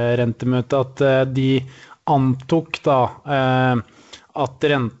tidligere rentemøte at de antok da at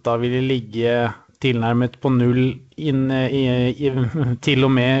renta ville ligge tilnærmet på null til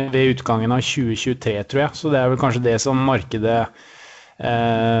og med ved utgangen av 2023, tror jeg. Så det vel kanskje det som markedet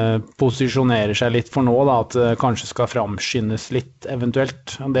posisjonerer seg litt for nå, da, at det kanskje skal framskyndes litt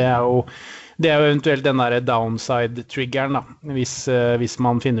eventuelt. Det jo eventuelt den der downside-triggeren, da, hvis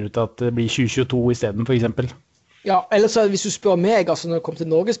man finner ut at det blir 2022 i stedet, for eksempel. Ja, ellers hvis du spør meg, altså når det kommer til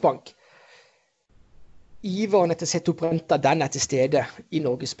Norges Bank, iveren etter å sette opp renta, den til stede i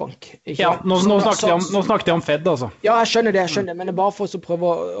Norges Bank. Ikke? Ja, nå snakket jeg om Fed, altså. Ja, jeg skjønner det, men det bare for å prøve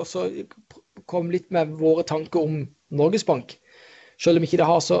å komme litt med våre tanker om Norges Bank, selv om ikke det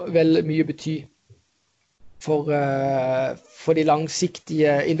har så veldig mye bety for de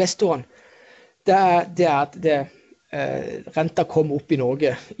langsiktige investorene. Det at renta kom opp i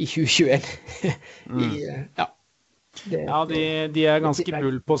Norge i 2021. De ganske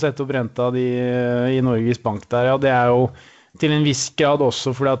bull på å sette opp renta i Norges Bank der. Ja, det jo til en viss grad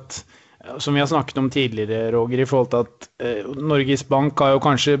også fordi at, som vi har snakket om tidligere, Roger, i forhold til at Norges Bank har jo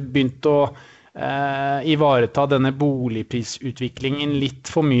kanskje begynt å ivareta denne boligprisutviklingen litt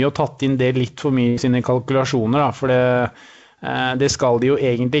for mye og tatt inn det litt for mye i sine kalkulasjoner, da, for det skal de jo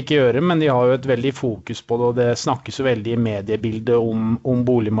egentlig ikke gjøre, men de har jo et veldig fokus på det, og det snakkes jo veldig i mediebildet om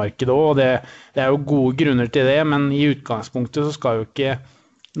boligmarkedet også, og det jo gode grunner til det, men i utgangspunktet så skal jo ikke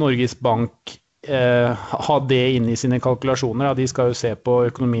Norges Bank ha det inne i sine kalkulasjoner, ja, de skal jo se på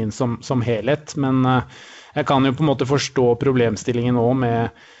økonomien som helhet, men jeg kan jo på en måte forstå problemstillingen også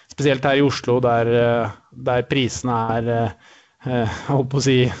med, spesielt her i Oslo, der prisene jeg holdt på å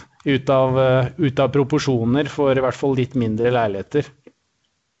si, ut av proporsjoner for i hvert fall litt mindre leiligheter.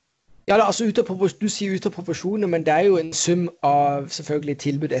 Ja, altså du sier ut av proporsjoner, men det jo en sum av selvfølgelig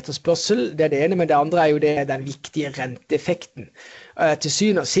tilbud etterspørsel. Det det ene, men det andre jo den viktige renteeffekten. Til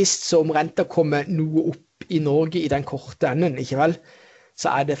syvende og sist, så om renta kommer noe opp i Norge i den korte enden, ikke vel,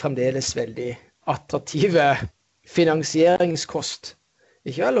 så det fremdeles veldig attraktive finansieringskost.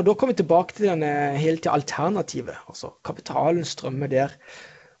 Ikke vel? Og da kommer vi tilbake til den helt til alternativet, altså kapitalen strømmer der.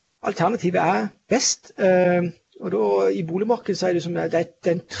 Alternativet best, og da i boligmarkedet så det som det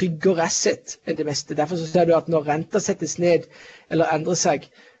en tryggere asset enn det meste. Derfor så ser du at når renta settes ned eller endrer seg,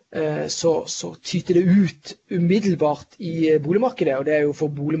 så tyter det ut umiddelbart i boligmarkedet, og det jo for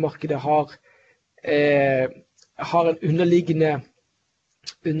boligmarkedet har en underliggende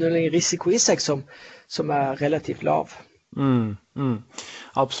risiko i seg som relativt lav.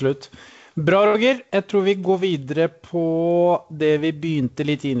 Absolutt. Bra, Roger. Jeg tror vi går videre på det vi begynte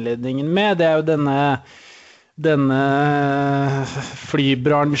litt i innledningen med. Det jo denne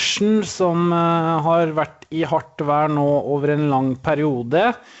flybransjen som har vært i hardt vær nå over en lang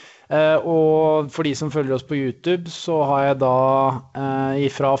periode. Og for de som følger oss på YouTube, så har jeg da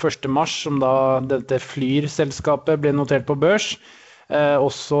fra 1. mars, som da dette Flyr-selskapet ble notert på børs,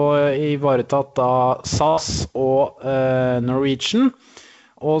 også ivaretatt av SAS og Norwegian.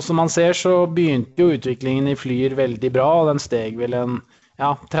 Og som man ser så begynte jo utviklingen i Flyr veldig bra, og den steg vel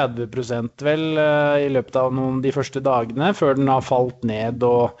 30% vel i løpet av de første dagene, før den har falt ned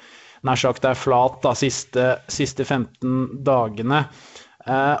og nær sagt flat da, siste 15 dagene.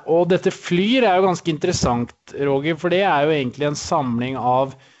 Og dette Flyr jo ganske interessant, Roger, for det jo egentlig en samling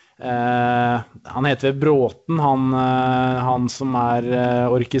av han heter Bråten, han som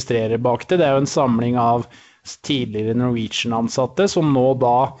orkestrerer bak det. Det jo en samling av tidligere Norwegian-ansatte som nå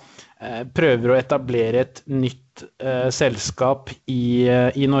da prøver å etablere et nytt nytt selskap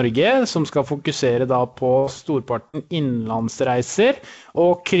i Norge, som skal fokusere da på storparten innenlandsreiser,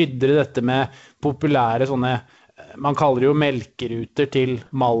 og krydre dette med populære sånne, man kaller det jo melkeruter til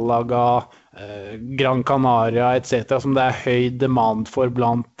Malaga, Gran Canaria, etc., som det høy demand for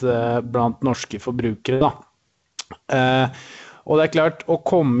blant norske forbrukere da. Og det klart, å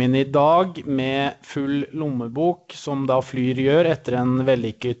komme inn i dag med full lommebok, som da Flyr gjør etter en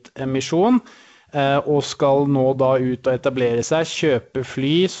vellykket emisjon, og skal nå da ut og etablere seg, kjøpe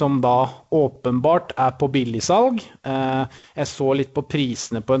fly som da åpenbart på billigsalg. Jeg så litt på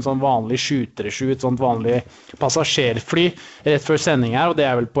prisene på en sånn vanlig 737, et sånt vanlig passasjerfly rett før sending her, og det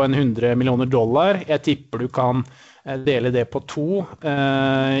vel på $100 millioner. Jeg tipper du kan dele det på 2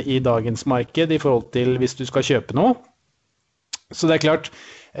 i dagens marked i forhold til hvis du skal kjøpe noe. Så det klart,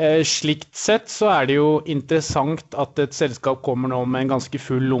 slikt sett så det jo interessant at et selskap kommer nå med en ganske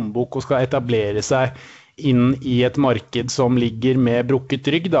full lommebok og skal etablere seg inn i et marked som ligger med brukket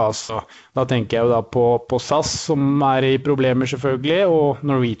rygg. Da tenker jeg jo da på SAS som i problemer selvfølgelig, og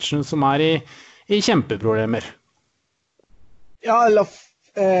Norwegian som i kjempeproblemer. Ja, eller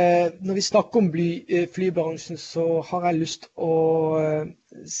når vi snakker om flybransjen, så har jeg lyst å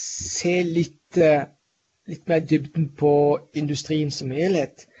se litt mer dybden på industrien som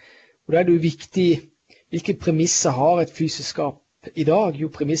helhet. Og da det jo viktig, hvilke premisser har et flyselskap i dag? Jo,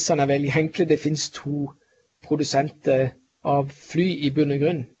 premissene veldig enkle. Det finnes 2 produsenter av fly i bunn og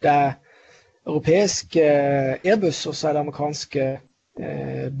grunn. Det europeiske Airbus, og så det amerikanske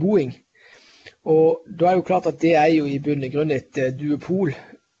Boeing. Og da jo klart at det jo i bunn og grunn et duopol.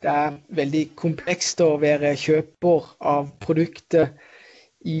 Det veldig komplekst å være kjøper av produkter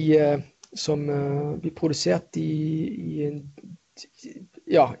som blir produsert i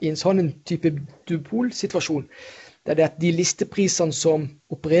en sånn type duopol-situasjon. Det det at de listeprisene som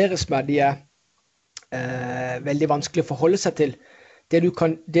opereres med, de veldig vanskelig å forholde seg til. Det du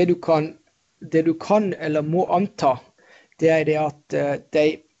kan eller må anta, det det at de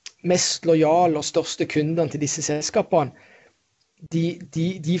mest lojale og største kundene til disse selskapene,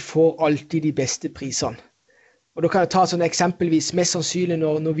 de får alltid de beste prisene. Og da kan jeg ta sånn eksempelvis, mest sannsynlig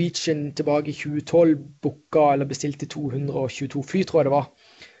når Norwegian tilbake i 2012 booka eller bestilte 222 fly, tror jeg det var,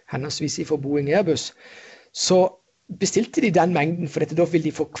 henholdsvis for Boeing Airbus, så bestilte de den mengden, for da vil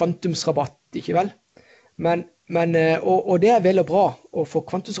de få kvantumsrabatt, ikke vel? Og det vel og bra å få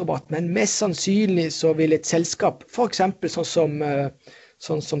kvantumsrabatt, men mest sannsynlig så vil et selskap, for eksempel sånn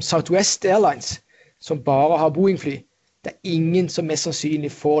som Southwest Airlines, som bare har Boeing-fly, det ingen som mest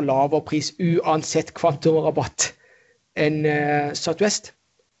sannsynlig får lavere pris uansett kvantumrabatt enn Southwest.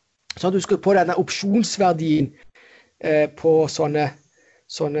 Så du skal på denne opsjonsverdien på sånne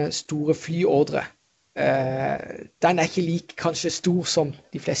store flyordre. Den ikke like kanskje stor som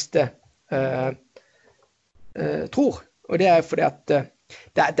de fleste tror. Og det fordi at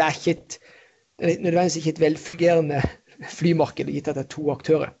det ikke nødvendigvis ikke et velfungerende flymarked, gitt at det 2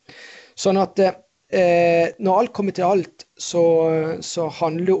 aktører. Sånn at når alt kommer til alt, så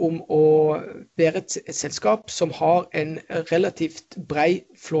handler det om å være et selskap som har en relativt bred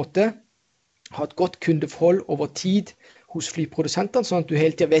flåte, har et godt kundeforhold over tid hos flyprodusentene, sånn at du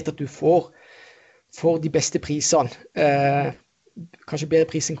hele tiden vet at du får de beste prisene, kanskje bedre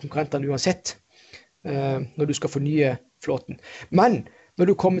pris enn konkurrentene uansett, når du skal fornye flåten. Men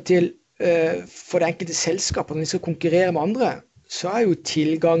når du kommer til for det enkelte selskapet, når de skal konkurrere med andre, så jo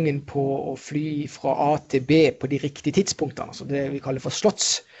tilgangen på å fly fra A til B på de riktige tidspunktene, altså det vi kaller for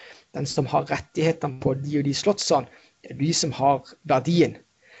slots, den som har rettighetene på de og de slotsene, det de som har verdien.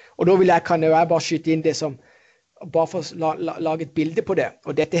 Og da kan jeg bare skyte inn det som, bare for å lage et bilde på det,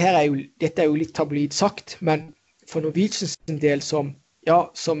 og dette jo litt tabloid sagt, men for Norwegians del som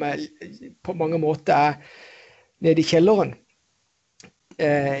på mange måter nede i kjelleren,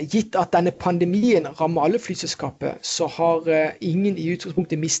 gitt at denne pandemien rammer alle flyselskaper, så har ingen i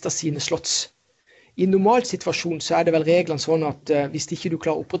utgangspunktet mistet sine slots. I en normal situasjon så det vel reglene sånn at hvis ikke du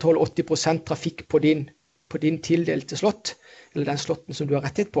klarer å opprettholde 80% trafikk på din tildelte slott, eller den slotten som du har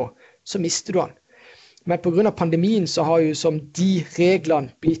rettighet på, så mister du den. Men på grunn av pandemien så har jo som de reglene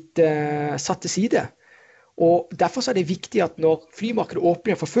blitt satt til side. Og derfor så det viktig at når flymarkedet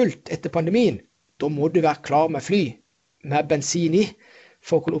åpner for fullt etter pandemien, da må du være klar med fly, med bensin i,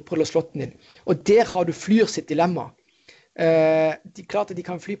 for å kunne opprettholde slotten din. Og der har du Flyr sitt dilemma. Klart at de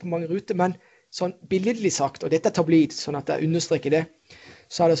kan fly på mange ruter, men sånn billedlig sagt, og dette tabloid, sånn at jeg understreker det,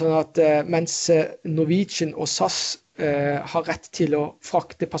 så det sånn at mens Norwegian og SAS har rett til å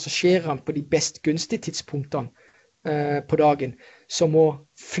frakte passasjerene på de best gunstige tidspunktene på dagen, så må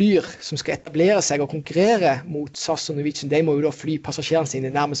Flyr som skal etablere seg og konkurrere mot SAS og Norwegian, de må jo da fly passasjerene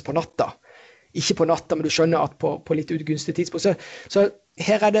sine nærmest på natta, ikke på natta, men du skjønner at på litt ugunstig tidspunkt. Så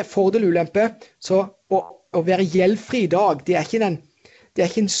her det fordel og ulempe. Så å være gjeldfri I dag, det ikke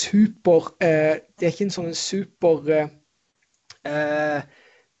en super, det ikke en sånn super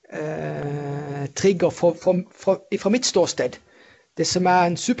trigger fra mitt ståsted. Det som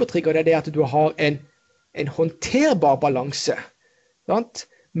en supertrigger, det at du har en håndterbar balanse, sant?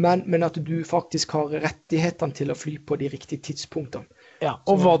 Men at du faktisk har rettighetene til å fly på de riktige tidspunktene. Ja,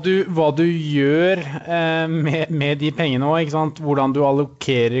 og hva du gjør med de pengene også, ikke sant? Hvordan du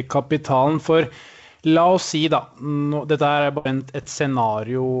allokerer kapitalen, for la oss si da, dette bare et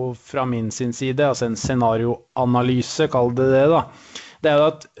scenario fra min sin side, altså en scenarioanalyse, kall det da. Det jo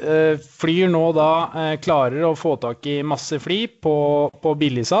at Flyr nå da klarer å få tak I masse fly på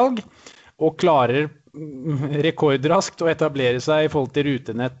billigsalg, og klarer rekordraskt å etablere seg I forhold til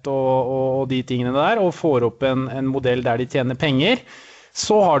rutenett og de tingene der, og får opp en modell der de tjener penger,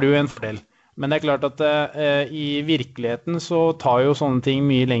 så har du jo en fordel. Men det klart at I virkeligheten så tar jo sånne ting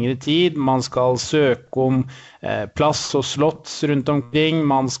mye lengre tid. Man skal søke om plass og slots rundt omkring,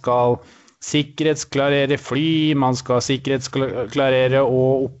 man skal sikkerhetsklarere fly, man skal sikkerhetsklarere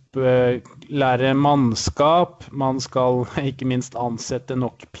og opplære mannskap, man skal ikke minst ansette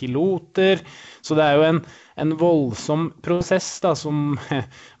nok piloter, så det jo en voldsom prosess da, som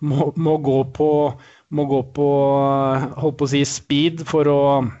må gå på holdt på å si speed for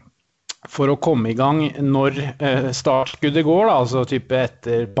å komme I gang når startskuddet går da, altså type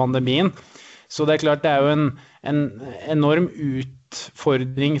etter pandemien. Så det klart det jo en enorm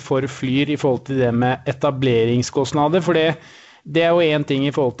utfordring for Flyr I forhold til det med etableringskostnader, for det jo en ting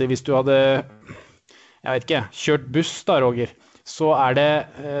I forhold til hvis du hadde, jeg vet ikke, kjørt buss da, Roger, så det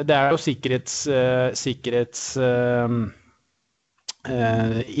jo sikkerhets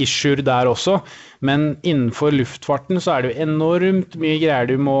issue der også, men innenfor luftfarten så det jo enormt mye greier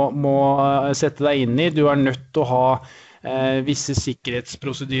du må sette deg inn I. Du nødt til å ha visse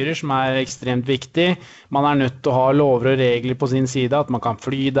sikkerhetsprosedyrer som ekstremt viktig. Man nødt til å ha lover og regler på sin side, at man kan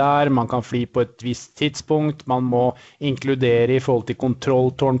fly der, man kan fly på et visst tidspunkt, man må inkludere I forhold til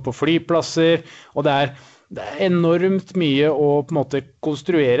kontrolltårn på flyplasser, og det enormt mye å på en måte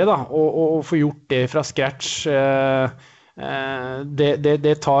konstruere da, og få gjort det fra scratch.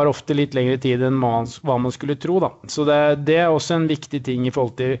 Det tar ofte litt lengre tid enn hva man skulle tro da. Så det også en viktig ting I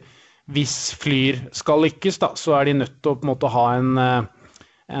forhold til hvis Flyr skal lykkes da, så de nødt til å på en måte ha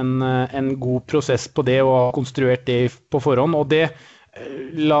en god prosess på det og ha konstruert det på forhånd, og det,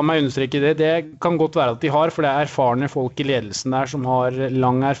 la meg understreke det kan godt være at de har, for det erfarne folk I ledelsen der som har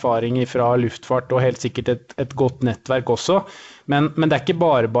lang erfaring fra luftfart og helt sikkert et godt nettverk også, men det ikke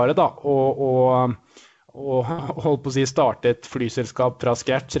bare da og holdt på å si starte et flyselskap fra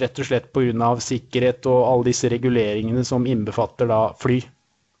scratch, rett og slett på grunn av sikkerhet og alle disse reguleringene som innbefatter da fly.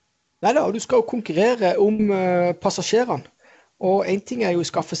 Neida, du skal jo konkurrere om passasjerene, og en ting jo å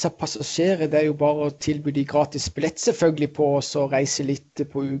skaffe seg passasjerer, det jo bare å tilby de gratis billett selvfølgelig på oss og reise litt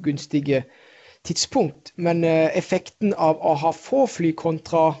på ugunstige tidspunkt, men effekten av å ha få fly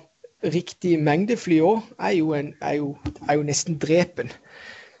kontra riktig mengde fly også jo nesten drepen.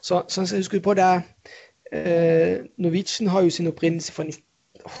 Så jeg husker på det, Norwegian har jo sin opprinnelse fra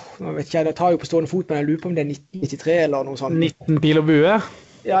nå vet ikke jeg, det tar jo på stående fot, men jeg lurer på om det 1993 eller noe sånt. 19 pil og bue?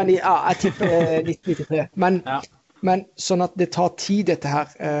 Ja, jeg tipper 1993. Men sånn at det tar tid dette her.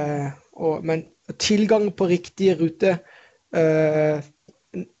 Men tilgang på riktige rute,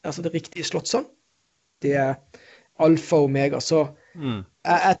 altså det riktige slotsene, det alfa og omega. Så,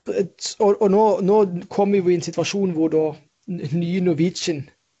 og nå kommer vi I en situasjon hvor da nye Norwegian,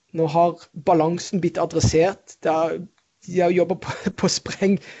 nå har balansen blitt adressert. De har jobbet på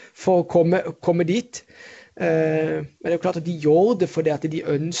spreng for å komme dit. Men det jo klart at de gjør det fordi at de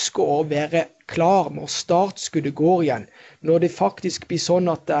ønsker å være klar når startskuddet går igjen. Når det faktisk blir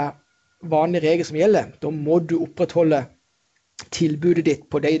sånn at det vanlige regler som gjelder, da må du opprettholde tilbudet ditt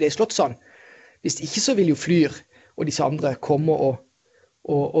på de slotsene. Hvis ikke så vil jo Flyr og disse andre komme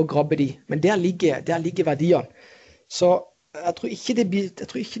og grabbe de. Men der ligger verdiene. Så jeg tror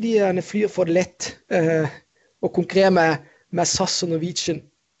ikke de Flyr får det lett å konkurrere med SAS og Norwegian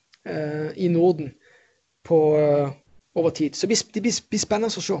I Norden over tid. Så det blir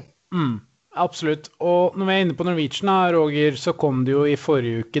spennende å se. Absolutt. Og når vi inne på Norwegian, Roger, så kom det jo I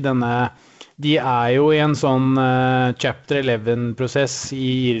forrige uke de jo I en sånn Chapter 11-prosess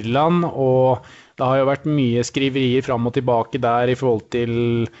I Irland, og det har jo vært mye skriverier fram og tilbake der I forhold til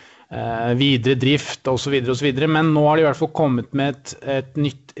videre drift og så videre, men nå har de I hvert fall kommet med et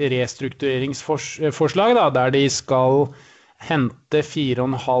nytt restruktureringsforslag da, der de skal hente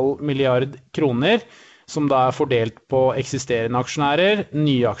 4,5 milliard kroner, som da fordelt på eksisterende aksjonærer,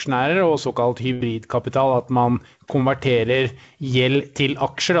 nye aksjonærer og såkalt hybridkapital, at man konverterer gjeld til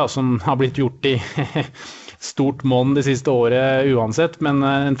aksjer, da, som har blitt gjort i stort monn det siste året uansett, men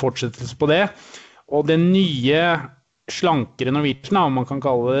en fortsettelse på det. Og det nye slankere Norwegian, om man kan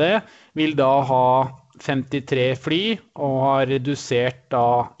kalle det, vil da ha 53 fly og har redusert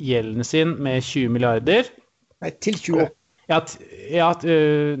da gjelden sin med 20 milliarder. Nei, til 20. Jo,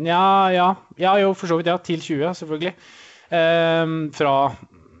 for så vidt, ja, til 20, selvfølgelig. Fra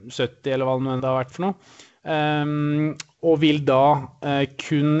 70, eller hva det har vært for noe. Og vil da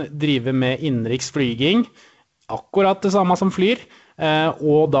kun drive med innenriks flyging, akkurat det samme som Flyr,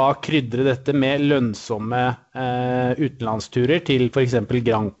 og da krydre dette med lønnsomme utenlandsturer til for eksempel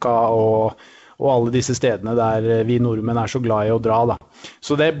Granca og alle disse stedene der vi nordmenn så glad i å dra da.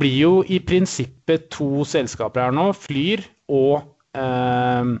 Så det blir jo i prinsippet to selskaper her nå, Flyr og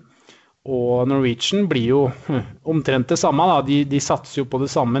Norwegian blir jo omtrent det samme da. De satser jo på det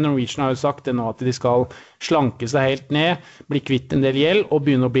samme. Norwegian har jo sagt det nå at de skal slanke seg helt ned, bli kvitt en del gjeld og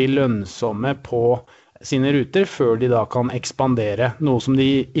begynne å bli lønnsomme på sine ruter før de da kan ekspandere, noe som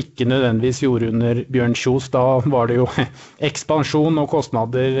de ikke nødvendigvis gjorde under Bjørn Kjos. Da var det jo ekspansjon og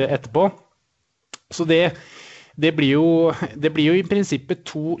kostnader etterpå. Så det blir jo i prinsippet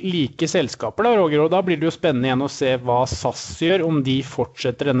to like selskaper da, Roger, og da blir det jo spennende igjen å se hva SAS gjør, om de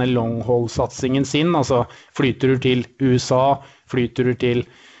fortsetter denne long-haul-satsingen sin, altså flyturer til USA, flyturer til,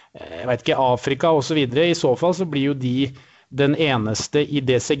 jeg vet ikke, Afrika og så videre. I så fall så blir jo de den eneste i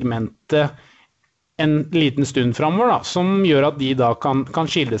det segmentet en liten stund fremover da, som gjør at de da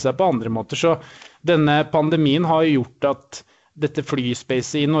kan skille seg på andre måter. Så denne pandemien har gjort at dette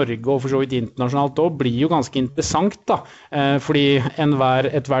flyspacet i Norge og for så vidt internasjonalt også blir jo ganske interessant da, fordi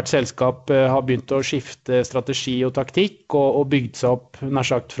ethvert selskap har begynt å skifte strategi og taktikk og bygd seg opp nær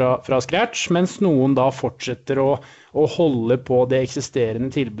sagt fra scratch, mens noen da fortsetter å holde på det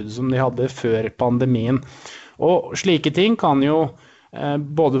eksisterende tilbudet som de hadde før pandemien. Og slike ting kan jo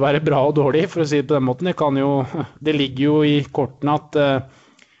både være bra og dårlig, for å si det på den måten. Det ligger jo i kortene at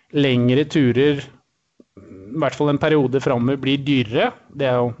lengre turer, i hvert fall en periode fremover, blir dyrere. Det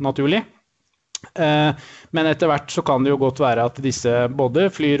jo naturlig. Men etter hvert så kan det jo godt være at disse, både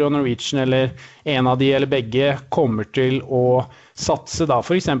Flyr og Norwegian, eller en av de eller begge, kommer til å satse da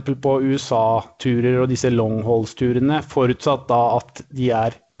for eksempel på USA-turer og disse long-hauls-turene, forutsatt da at de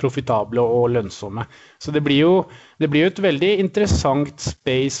profitable og lønnsomme. Så det blir jo et veldig interessant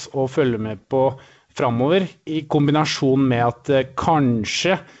space å følge med på fremover, i kombinasjon med at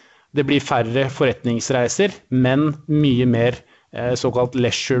kanskje det blir færre forretningsreiser, men mye mer såkalt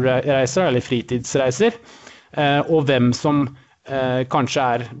leisure-reiser, eller fritidsreiser, og hvem som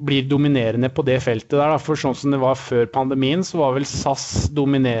kanskje blir dominerende på det feltet der. For sånn som det var før pandemien, så var vel SAS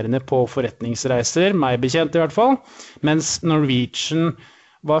dominerende på forretningsreiser, meg bekjent i hvert fall, mens Norwegian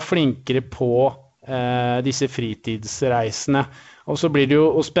var flinkere på disse fritidsreisene. Og så blir det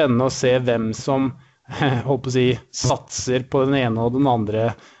jo spennende å se hvem som satser på den ene og den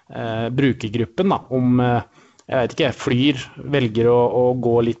andre brukergruppen. Da. Om jeg vet ikke, Flyr velger å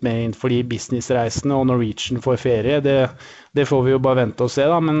gå litt mer inn for de businessreisene, og Norwegian får ferie. Det får vi jo bare vente og se.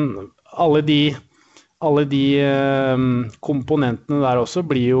 Da. Men alle de komponentene der også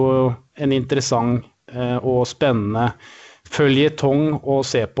blir jo en interessant og spennende føljetong å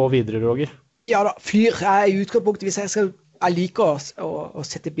se på videre, Roger. Ja da, Flyr i utgangspunktet, hvis jeg liker å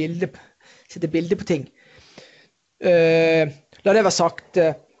sette bilde på ting. La det være sagt,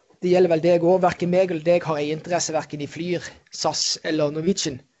 det gjelder vel deg også, hverken meg eller deg har interesse hverken i Flyr, SAS eller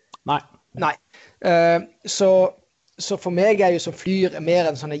Norwegian. Nei. Så for meg jo som Flyr mer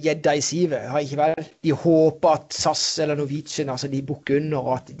en sånn gjedda i sivet. De håper at SAS eller Norwegian, altså de bukker under,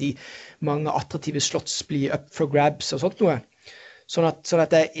 og at de mange attraktive slots blir up for grabs og sånt noe. Sånn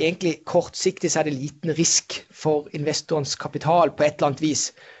at det egentlig kortsiktig så det liten risk for investorens kapital på et eller annet vis,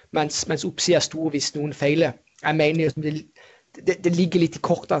 mens oppsiden stor hvis noen feiler. Jeg mener jo det ligger litt i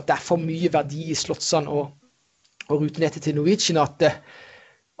kortet at det for mye verdi i slotsene og rutenettet til Norwegian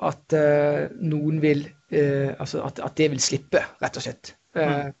at noen vil at det vil slippe, rett og slett.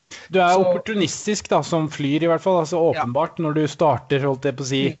 Du opportunistisk da, som Flyr i hvert fall, altså åpenbart når du starter, holdt jeg på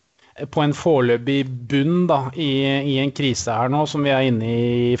å si, på en foreløpig bunn da, i en krise her nå, som vi inne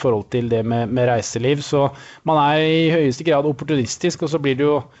i forhold til det med reiseliv, så man i høyeste grad opportunistisk, og så blir det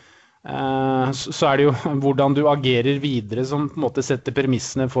jo så det jo hvordan du agerer videre som på en måte setter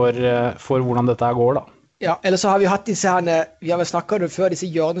premissene for hvordan dette går da. Ja, eller så har vi hatt disse her, vi har vel snakket om det før, disse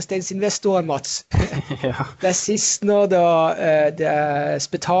hjørnesteinsinvestorer, Mats. Ja. Det sist nå, det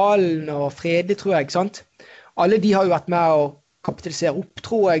Spetalen og Fredelig, tror jeg, ikke sant? Alle de har jo vært med å kapitalisere opp,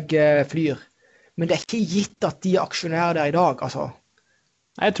 tror jeg, Flyr. men det ikke gitt at de er aksjonærer der i dag, altså.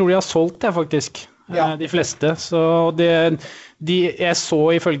 Jeg tror de har solgt det, faktisk. Ja. De fleste. Så jeg så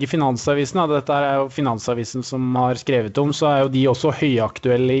ifølge Finansavisen, dette er jo Finansavisen som har skrevet om, så er jo de også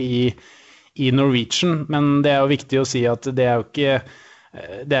høyaktuelle i Norwegian. Men det er jo viktig å si at det er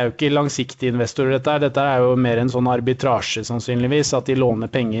jo ikke langsiktige investorer dette er jo mer en sånn arbitrasje sannsynligvis, at de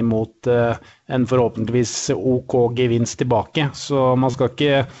låner penger mot en forhåpentligvis OK gevinst tilbake. Så man skal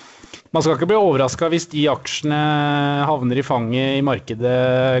ikke bli overrasket hvis de aksjene havner i fanget i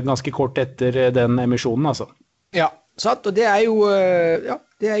markedet ganske kort etter den emisjonen, altså. Ja, sant, og det er jo,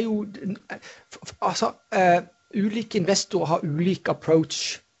 altså, ulike investorer har ulik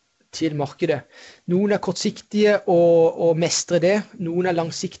approach til markedet. Noen er kortsiktige og mestrer det, noen er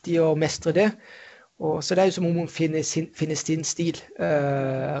langsiktige og mestrer det, så det er jo som om man finner sin stil,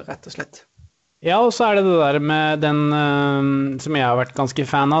 rett og slett. Ja, og så er det der med den som jeg har vært ganske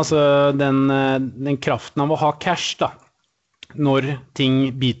fan av, så den kraften av å ha cash da, når ting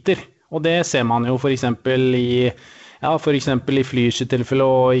biter. Og det ser man jo for eksempel i Flyrs tilfelle,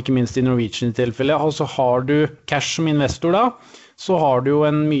 og ikke minst i Norwegian tilfelle. Altså har du cash som investor da, så har du jo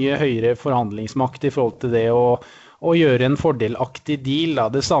en mye høyere forhandlingsmakt i forhold til det å gjøre en fordelaktig deal. Da.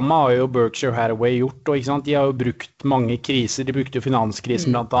 Det samme har jo Berkshire Hathaway gjort, og ikke sant? De har jo brukt mange kriser, de brukte jo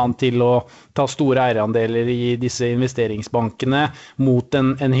finanskrisen blant annet til å ta store eierandeler i disse investeringsbankene mot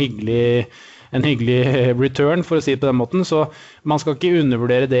en hyggelig return, for å si det på den måten, så man skal ikke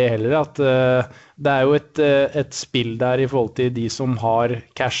undervurdere det heller, at det er jo et spill der i forhold til de som har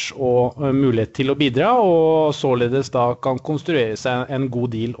cash og mulighet til å bidra, og således da kan konstruere seg en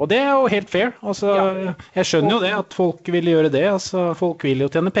god deal. Og det er jo helt fair, altså, jeg skjønner jo det, at folk vil gjøre det, altså, folk vil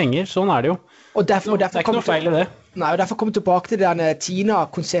jo tjene penger, sånn er det jo. Og derfor det er ikke noe feil i det. Nei, og derfor kommer vi tilbake til denne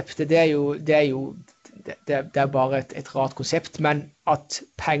TINA-konseptet, det er bare et rart konsept, men at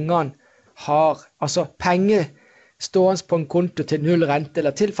pengene har, altså penger stående på en konto til null rente,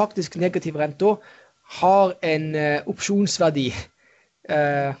 eller til faktisk negativ rente også, har en opsjonsverdi,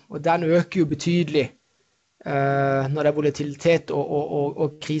 og den øker jo betydelig når det er volatilitet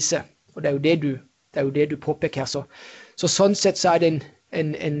og krise, og det er jo det du påpeker her. Så sånn sett så er det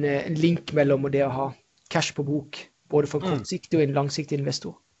en link mellom det å ha cash på bok, både for en kortsiktig og en langsiktig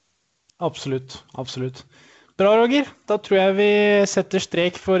investor. Absolutt, absolutt. Bra, Roger. Da tror jeg vi setter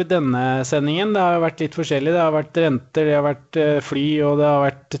strek for denne sendingen. Det har vært litt forskjellig. Det har vært renter, det har vært fly, og det har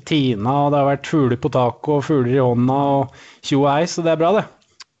vært Tina, og det har vært fugler på taket, og fugler i hånda, og tjo og ei, så det er bra, det.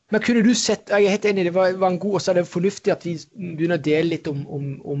 Men kunne du sett, jeg er helt enig, det var en god, og så er det fornuftig at vi begynner å dele litt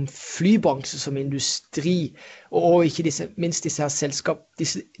om flybransje som industri, og ikke minst disse her selskap,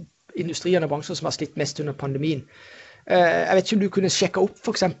 disse industriene og bransjer som har slitt mest under pandemien. Jeg vet ikke om du kunne sjekke opp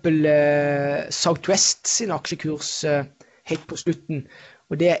for eksempel Southwest sin aksjekurs helt på slutten,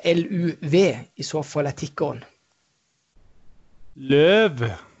 og det er LUV i så fall er tikkeren. Løv.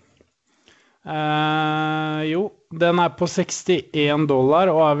 Jo, den er på $61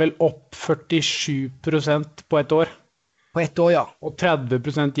 og er vel opp 47% på et år. På et år, ja. Og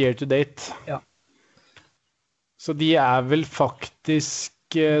 30% year to date. Ja. Så de er vel faktisk,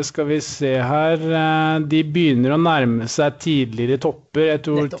 skal vi se her, de begynner å nærme seg tidligere topper. Jeg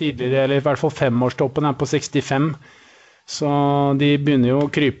tror tidligere, eller i hvert fall 5-årstoppen er på 65. Så de begynner jo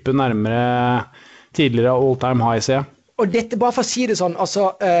å krype nærmere tidligere all-time high, ser jeg. Og dette, bare for å si det sånn,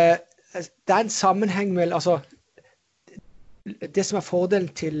 altså, det er en sammenheng med, altså, det som er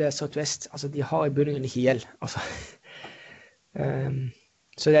fordelen til Southwest, altså, de har i bunnen ikke gjeld, altså.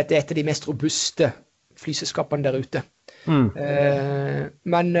 Så det er et av de mest robuste flyselskapene der ute.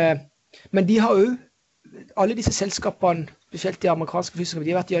 Men de har jo, alle disse selskapene, spesielt de amerikanske flyselskapene,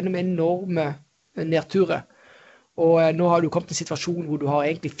 de har vært gjennom enorme nedturer. Og nå har du kommet til en situasjon hvor du har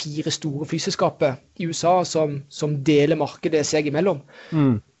egentlig 4 store flyselskaper i USA som deler markedet seg imellom.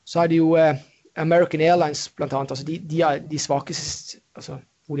 Så har de jo American Airlines blant annet, altså de er de svakeste, altså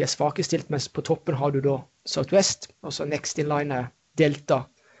hvor de er svakest stilt, mens på toppen har du da Southwest, og så next in line er Delta.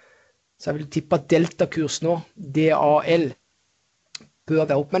 Så jeg vil tippe at Delta-kurs nå, DAL, bør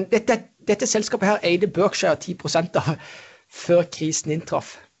være opp. Men dette selskapet her eide Berkshire 10% av før krisen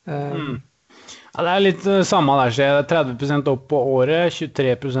inntraff. Ja, det er litt samme der, så det er 30% opp på året,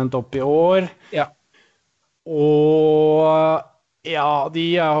 23% opp i år. Ja. Og ja, de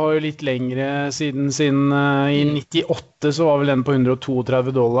har jo litt lengre siden i 98 så var vel den på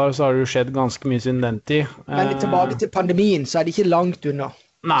 $132, så har det jo skjedd ganske mye siden den tid. Men tilbake til pandemien, så er det ikke langt unna.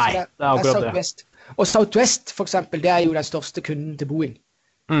 Nei, det er akkurat det. Og Southwest, for eksempel, det er jo den største kunden til Boeing.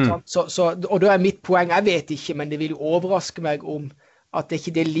 Og da er mitt poeng, jeg vet ikke, men det vil jo overraske meg om at det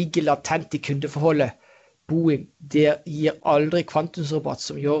ikke ligger latent i kundeforholdet. Boeing, det gir aldri kvantumsrabatt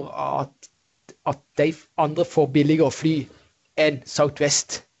som gjør at at de andre får billigere fly enn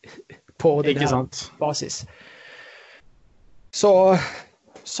Southwest på denne basis. Så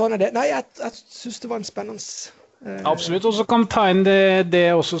sånn det. Nei, jeg synes det var en spennende... Absolutt, og så kan vi ta inn det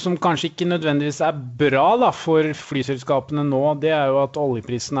også som kanskje ikke nødvendigvis bra da, for flyselskapene nå, det jo at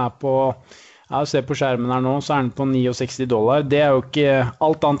oljeprisen på, jeg ser på skjermen her nå, så den på $69. Det jo ikke,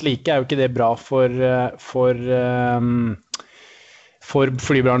 alt annet like jo ikke det bra for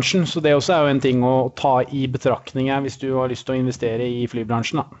flybransjen, så det også jo en ting å ta i betraktning hvis du har lyst til å investere i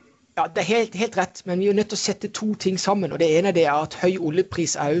flybransjen da. Ja, det helt rett, men vi nødt til å sette to ting sammen, og det ene det at høy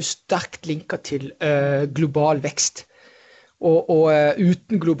oljepris jo sterkt linket til global vekst. Og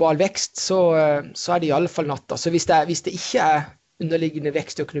uten global vekst så det i alle fall natta. Så hvis det ikke underliggende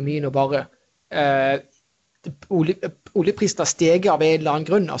vekst i økonomien og bare oljeprisen har steget av en eller annen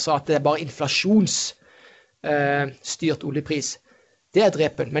grunn, altså at det bare inflasjonsstyrt oljepris, det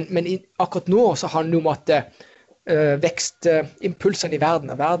drepen. Men akkurat nå så handler det om at vekstimpulsene i verden,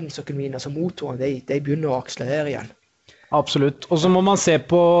 verdensøkonomien, altså motoren, de begynner å akselerere igjen. Absolutt. Og så må man se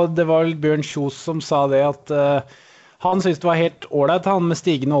på, det var vel Bjørn Kjos som sa det, at han syntes det var helt ordentlig han med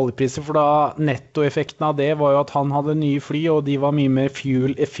stigende oljepriser, for da nettoeffekten av det var jo at han hadde nye fly, og de var mye mer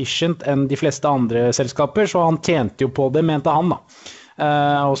fuel efficient enn de fleste andre selskaper, så han tjente jo på det, mente han da.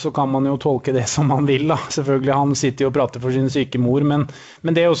 Og så kan man jo tolke det som man vil da. Selvfølgelig, han sitter jo og prater for sin syke mor, men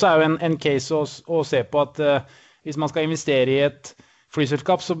det også jo en case å se på at hvis man skal investere i et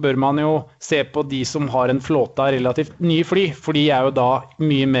flyselskap, så bør man jo se på de som har en flåte av relativt nye fly, for de jo da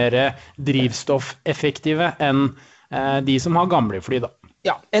mye mer drivstoffeffektive enn de som har gamle fly da.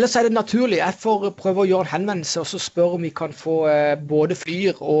 Ja, ellers det naturlig. Jeg får prøve å gjøre en henvendelse og så spørre om vi kan få både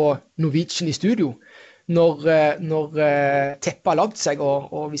Flyr og Norwegian i studio når teppet har lagt seg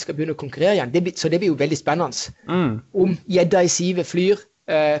og vi skal begynne å konkurrere igjen. Så det blir jo veldig spennende. Om Jeddah i Sive Flyr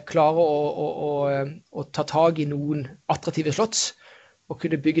klarer å ta tag i noen attraktive slotts og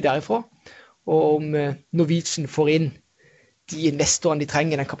kunne bygge derifra, og om Norwegian får inn de investorene de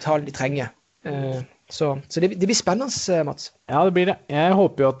trenger, den kapitalen de trenger. Så det blir spennende, Mats. Ja, det blir det. Jeg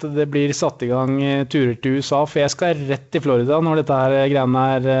håper jo at det blir satt i gang turer til USA, for jeg skal rett til Florida når dette her greiene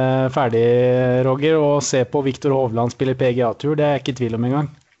ferdig, Roger, og se på Victor Hovland spille PGA-tur, det jeg ikke i tvil om engang.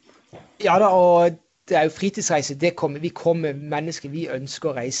 Ja da, og det jo fritidsreise, vi kommer mennesker, vi ønsker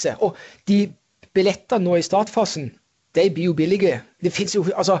å reise. Og de billettene nå i startfasen, de blir jo billige. Det finnes jo,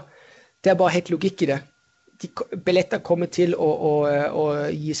 altså, det bare helt logikk i det. Billetter kommer til å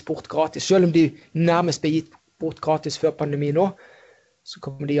gis bort gratis. Selv om de nærmest ble gitt bort gratis før pandemien nå, så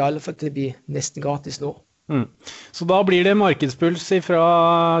kommer de i alle fall til å bli nesten gratis nå. Så da blir det markedspuls fra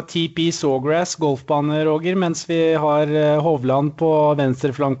TP Sawgrass golfbane, Roger, mens vi har Hovland på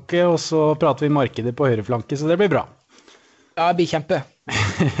venstre flanke, og så prater vi markedet på høyre flanke, så det blir bra. Ja, det blir kjempe.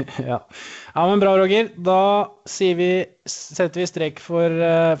 Ja, men bra, Roger. Da setter vi strek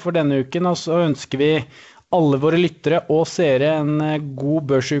for denne uken, og så ønsker vi alle våre lyttere og seere en god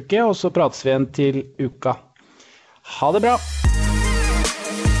børsuke, og så prates vi igjen til uka. Ha det bra!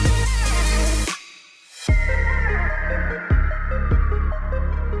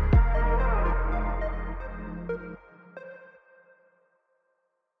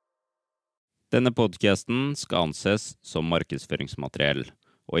 Denne podcasten skal anses som markedsføringsmateriell,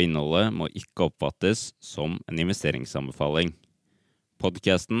 og innholdet må ikke oppfattes som en investeringsanbefaling.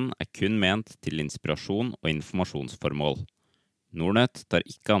 Podcasten kun ment til inspirasjon og informasjonsformål. Nordnet tar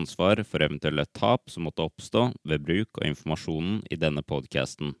ikke ansvar for eventuelle tap som måtte oppstå ved bruk av informasjonen i denne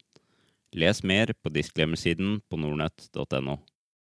podcasten. Les mer på disclaimer-siden på nordnet.no.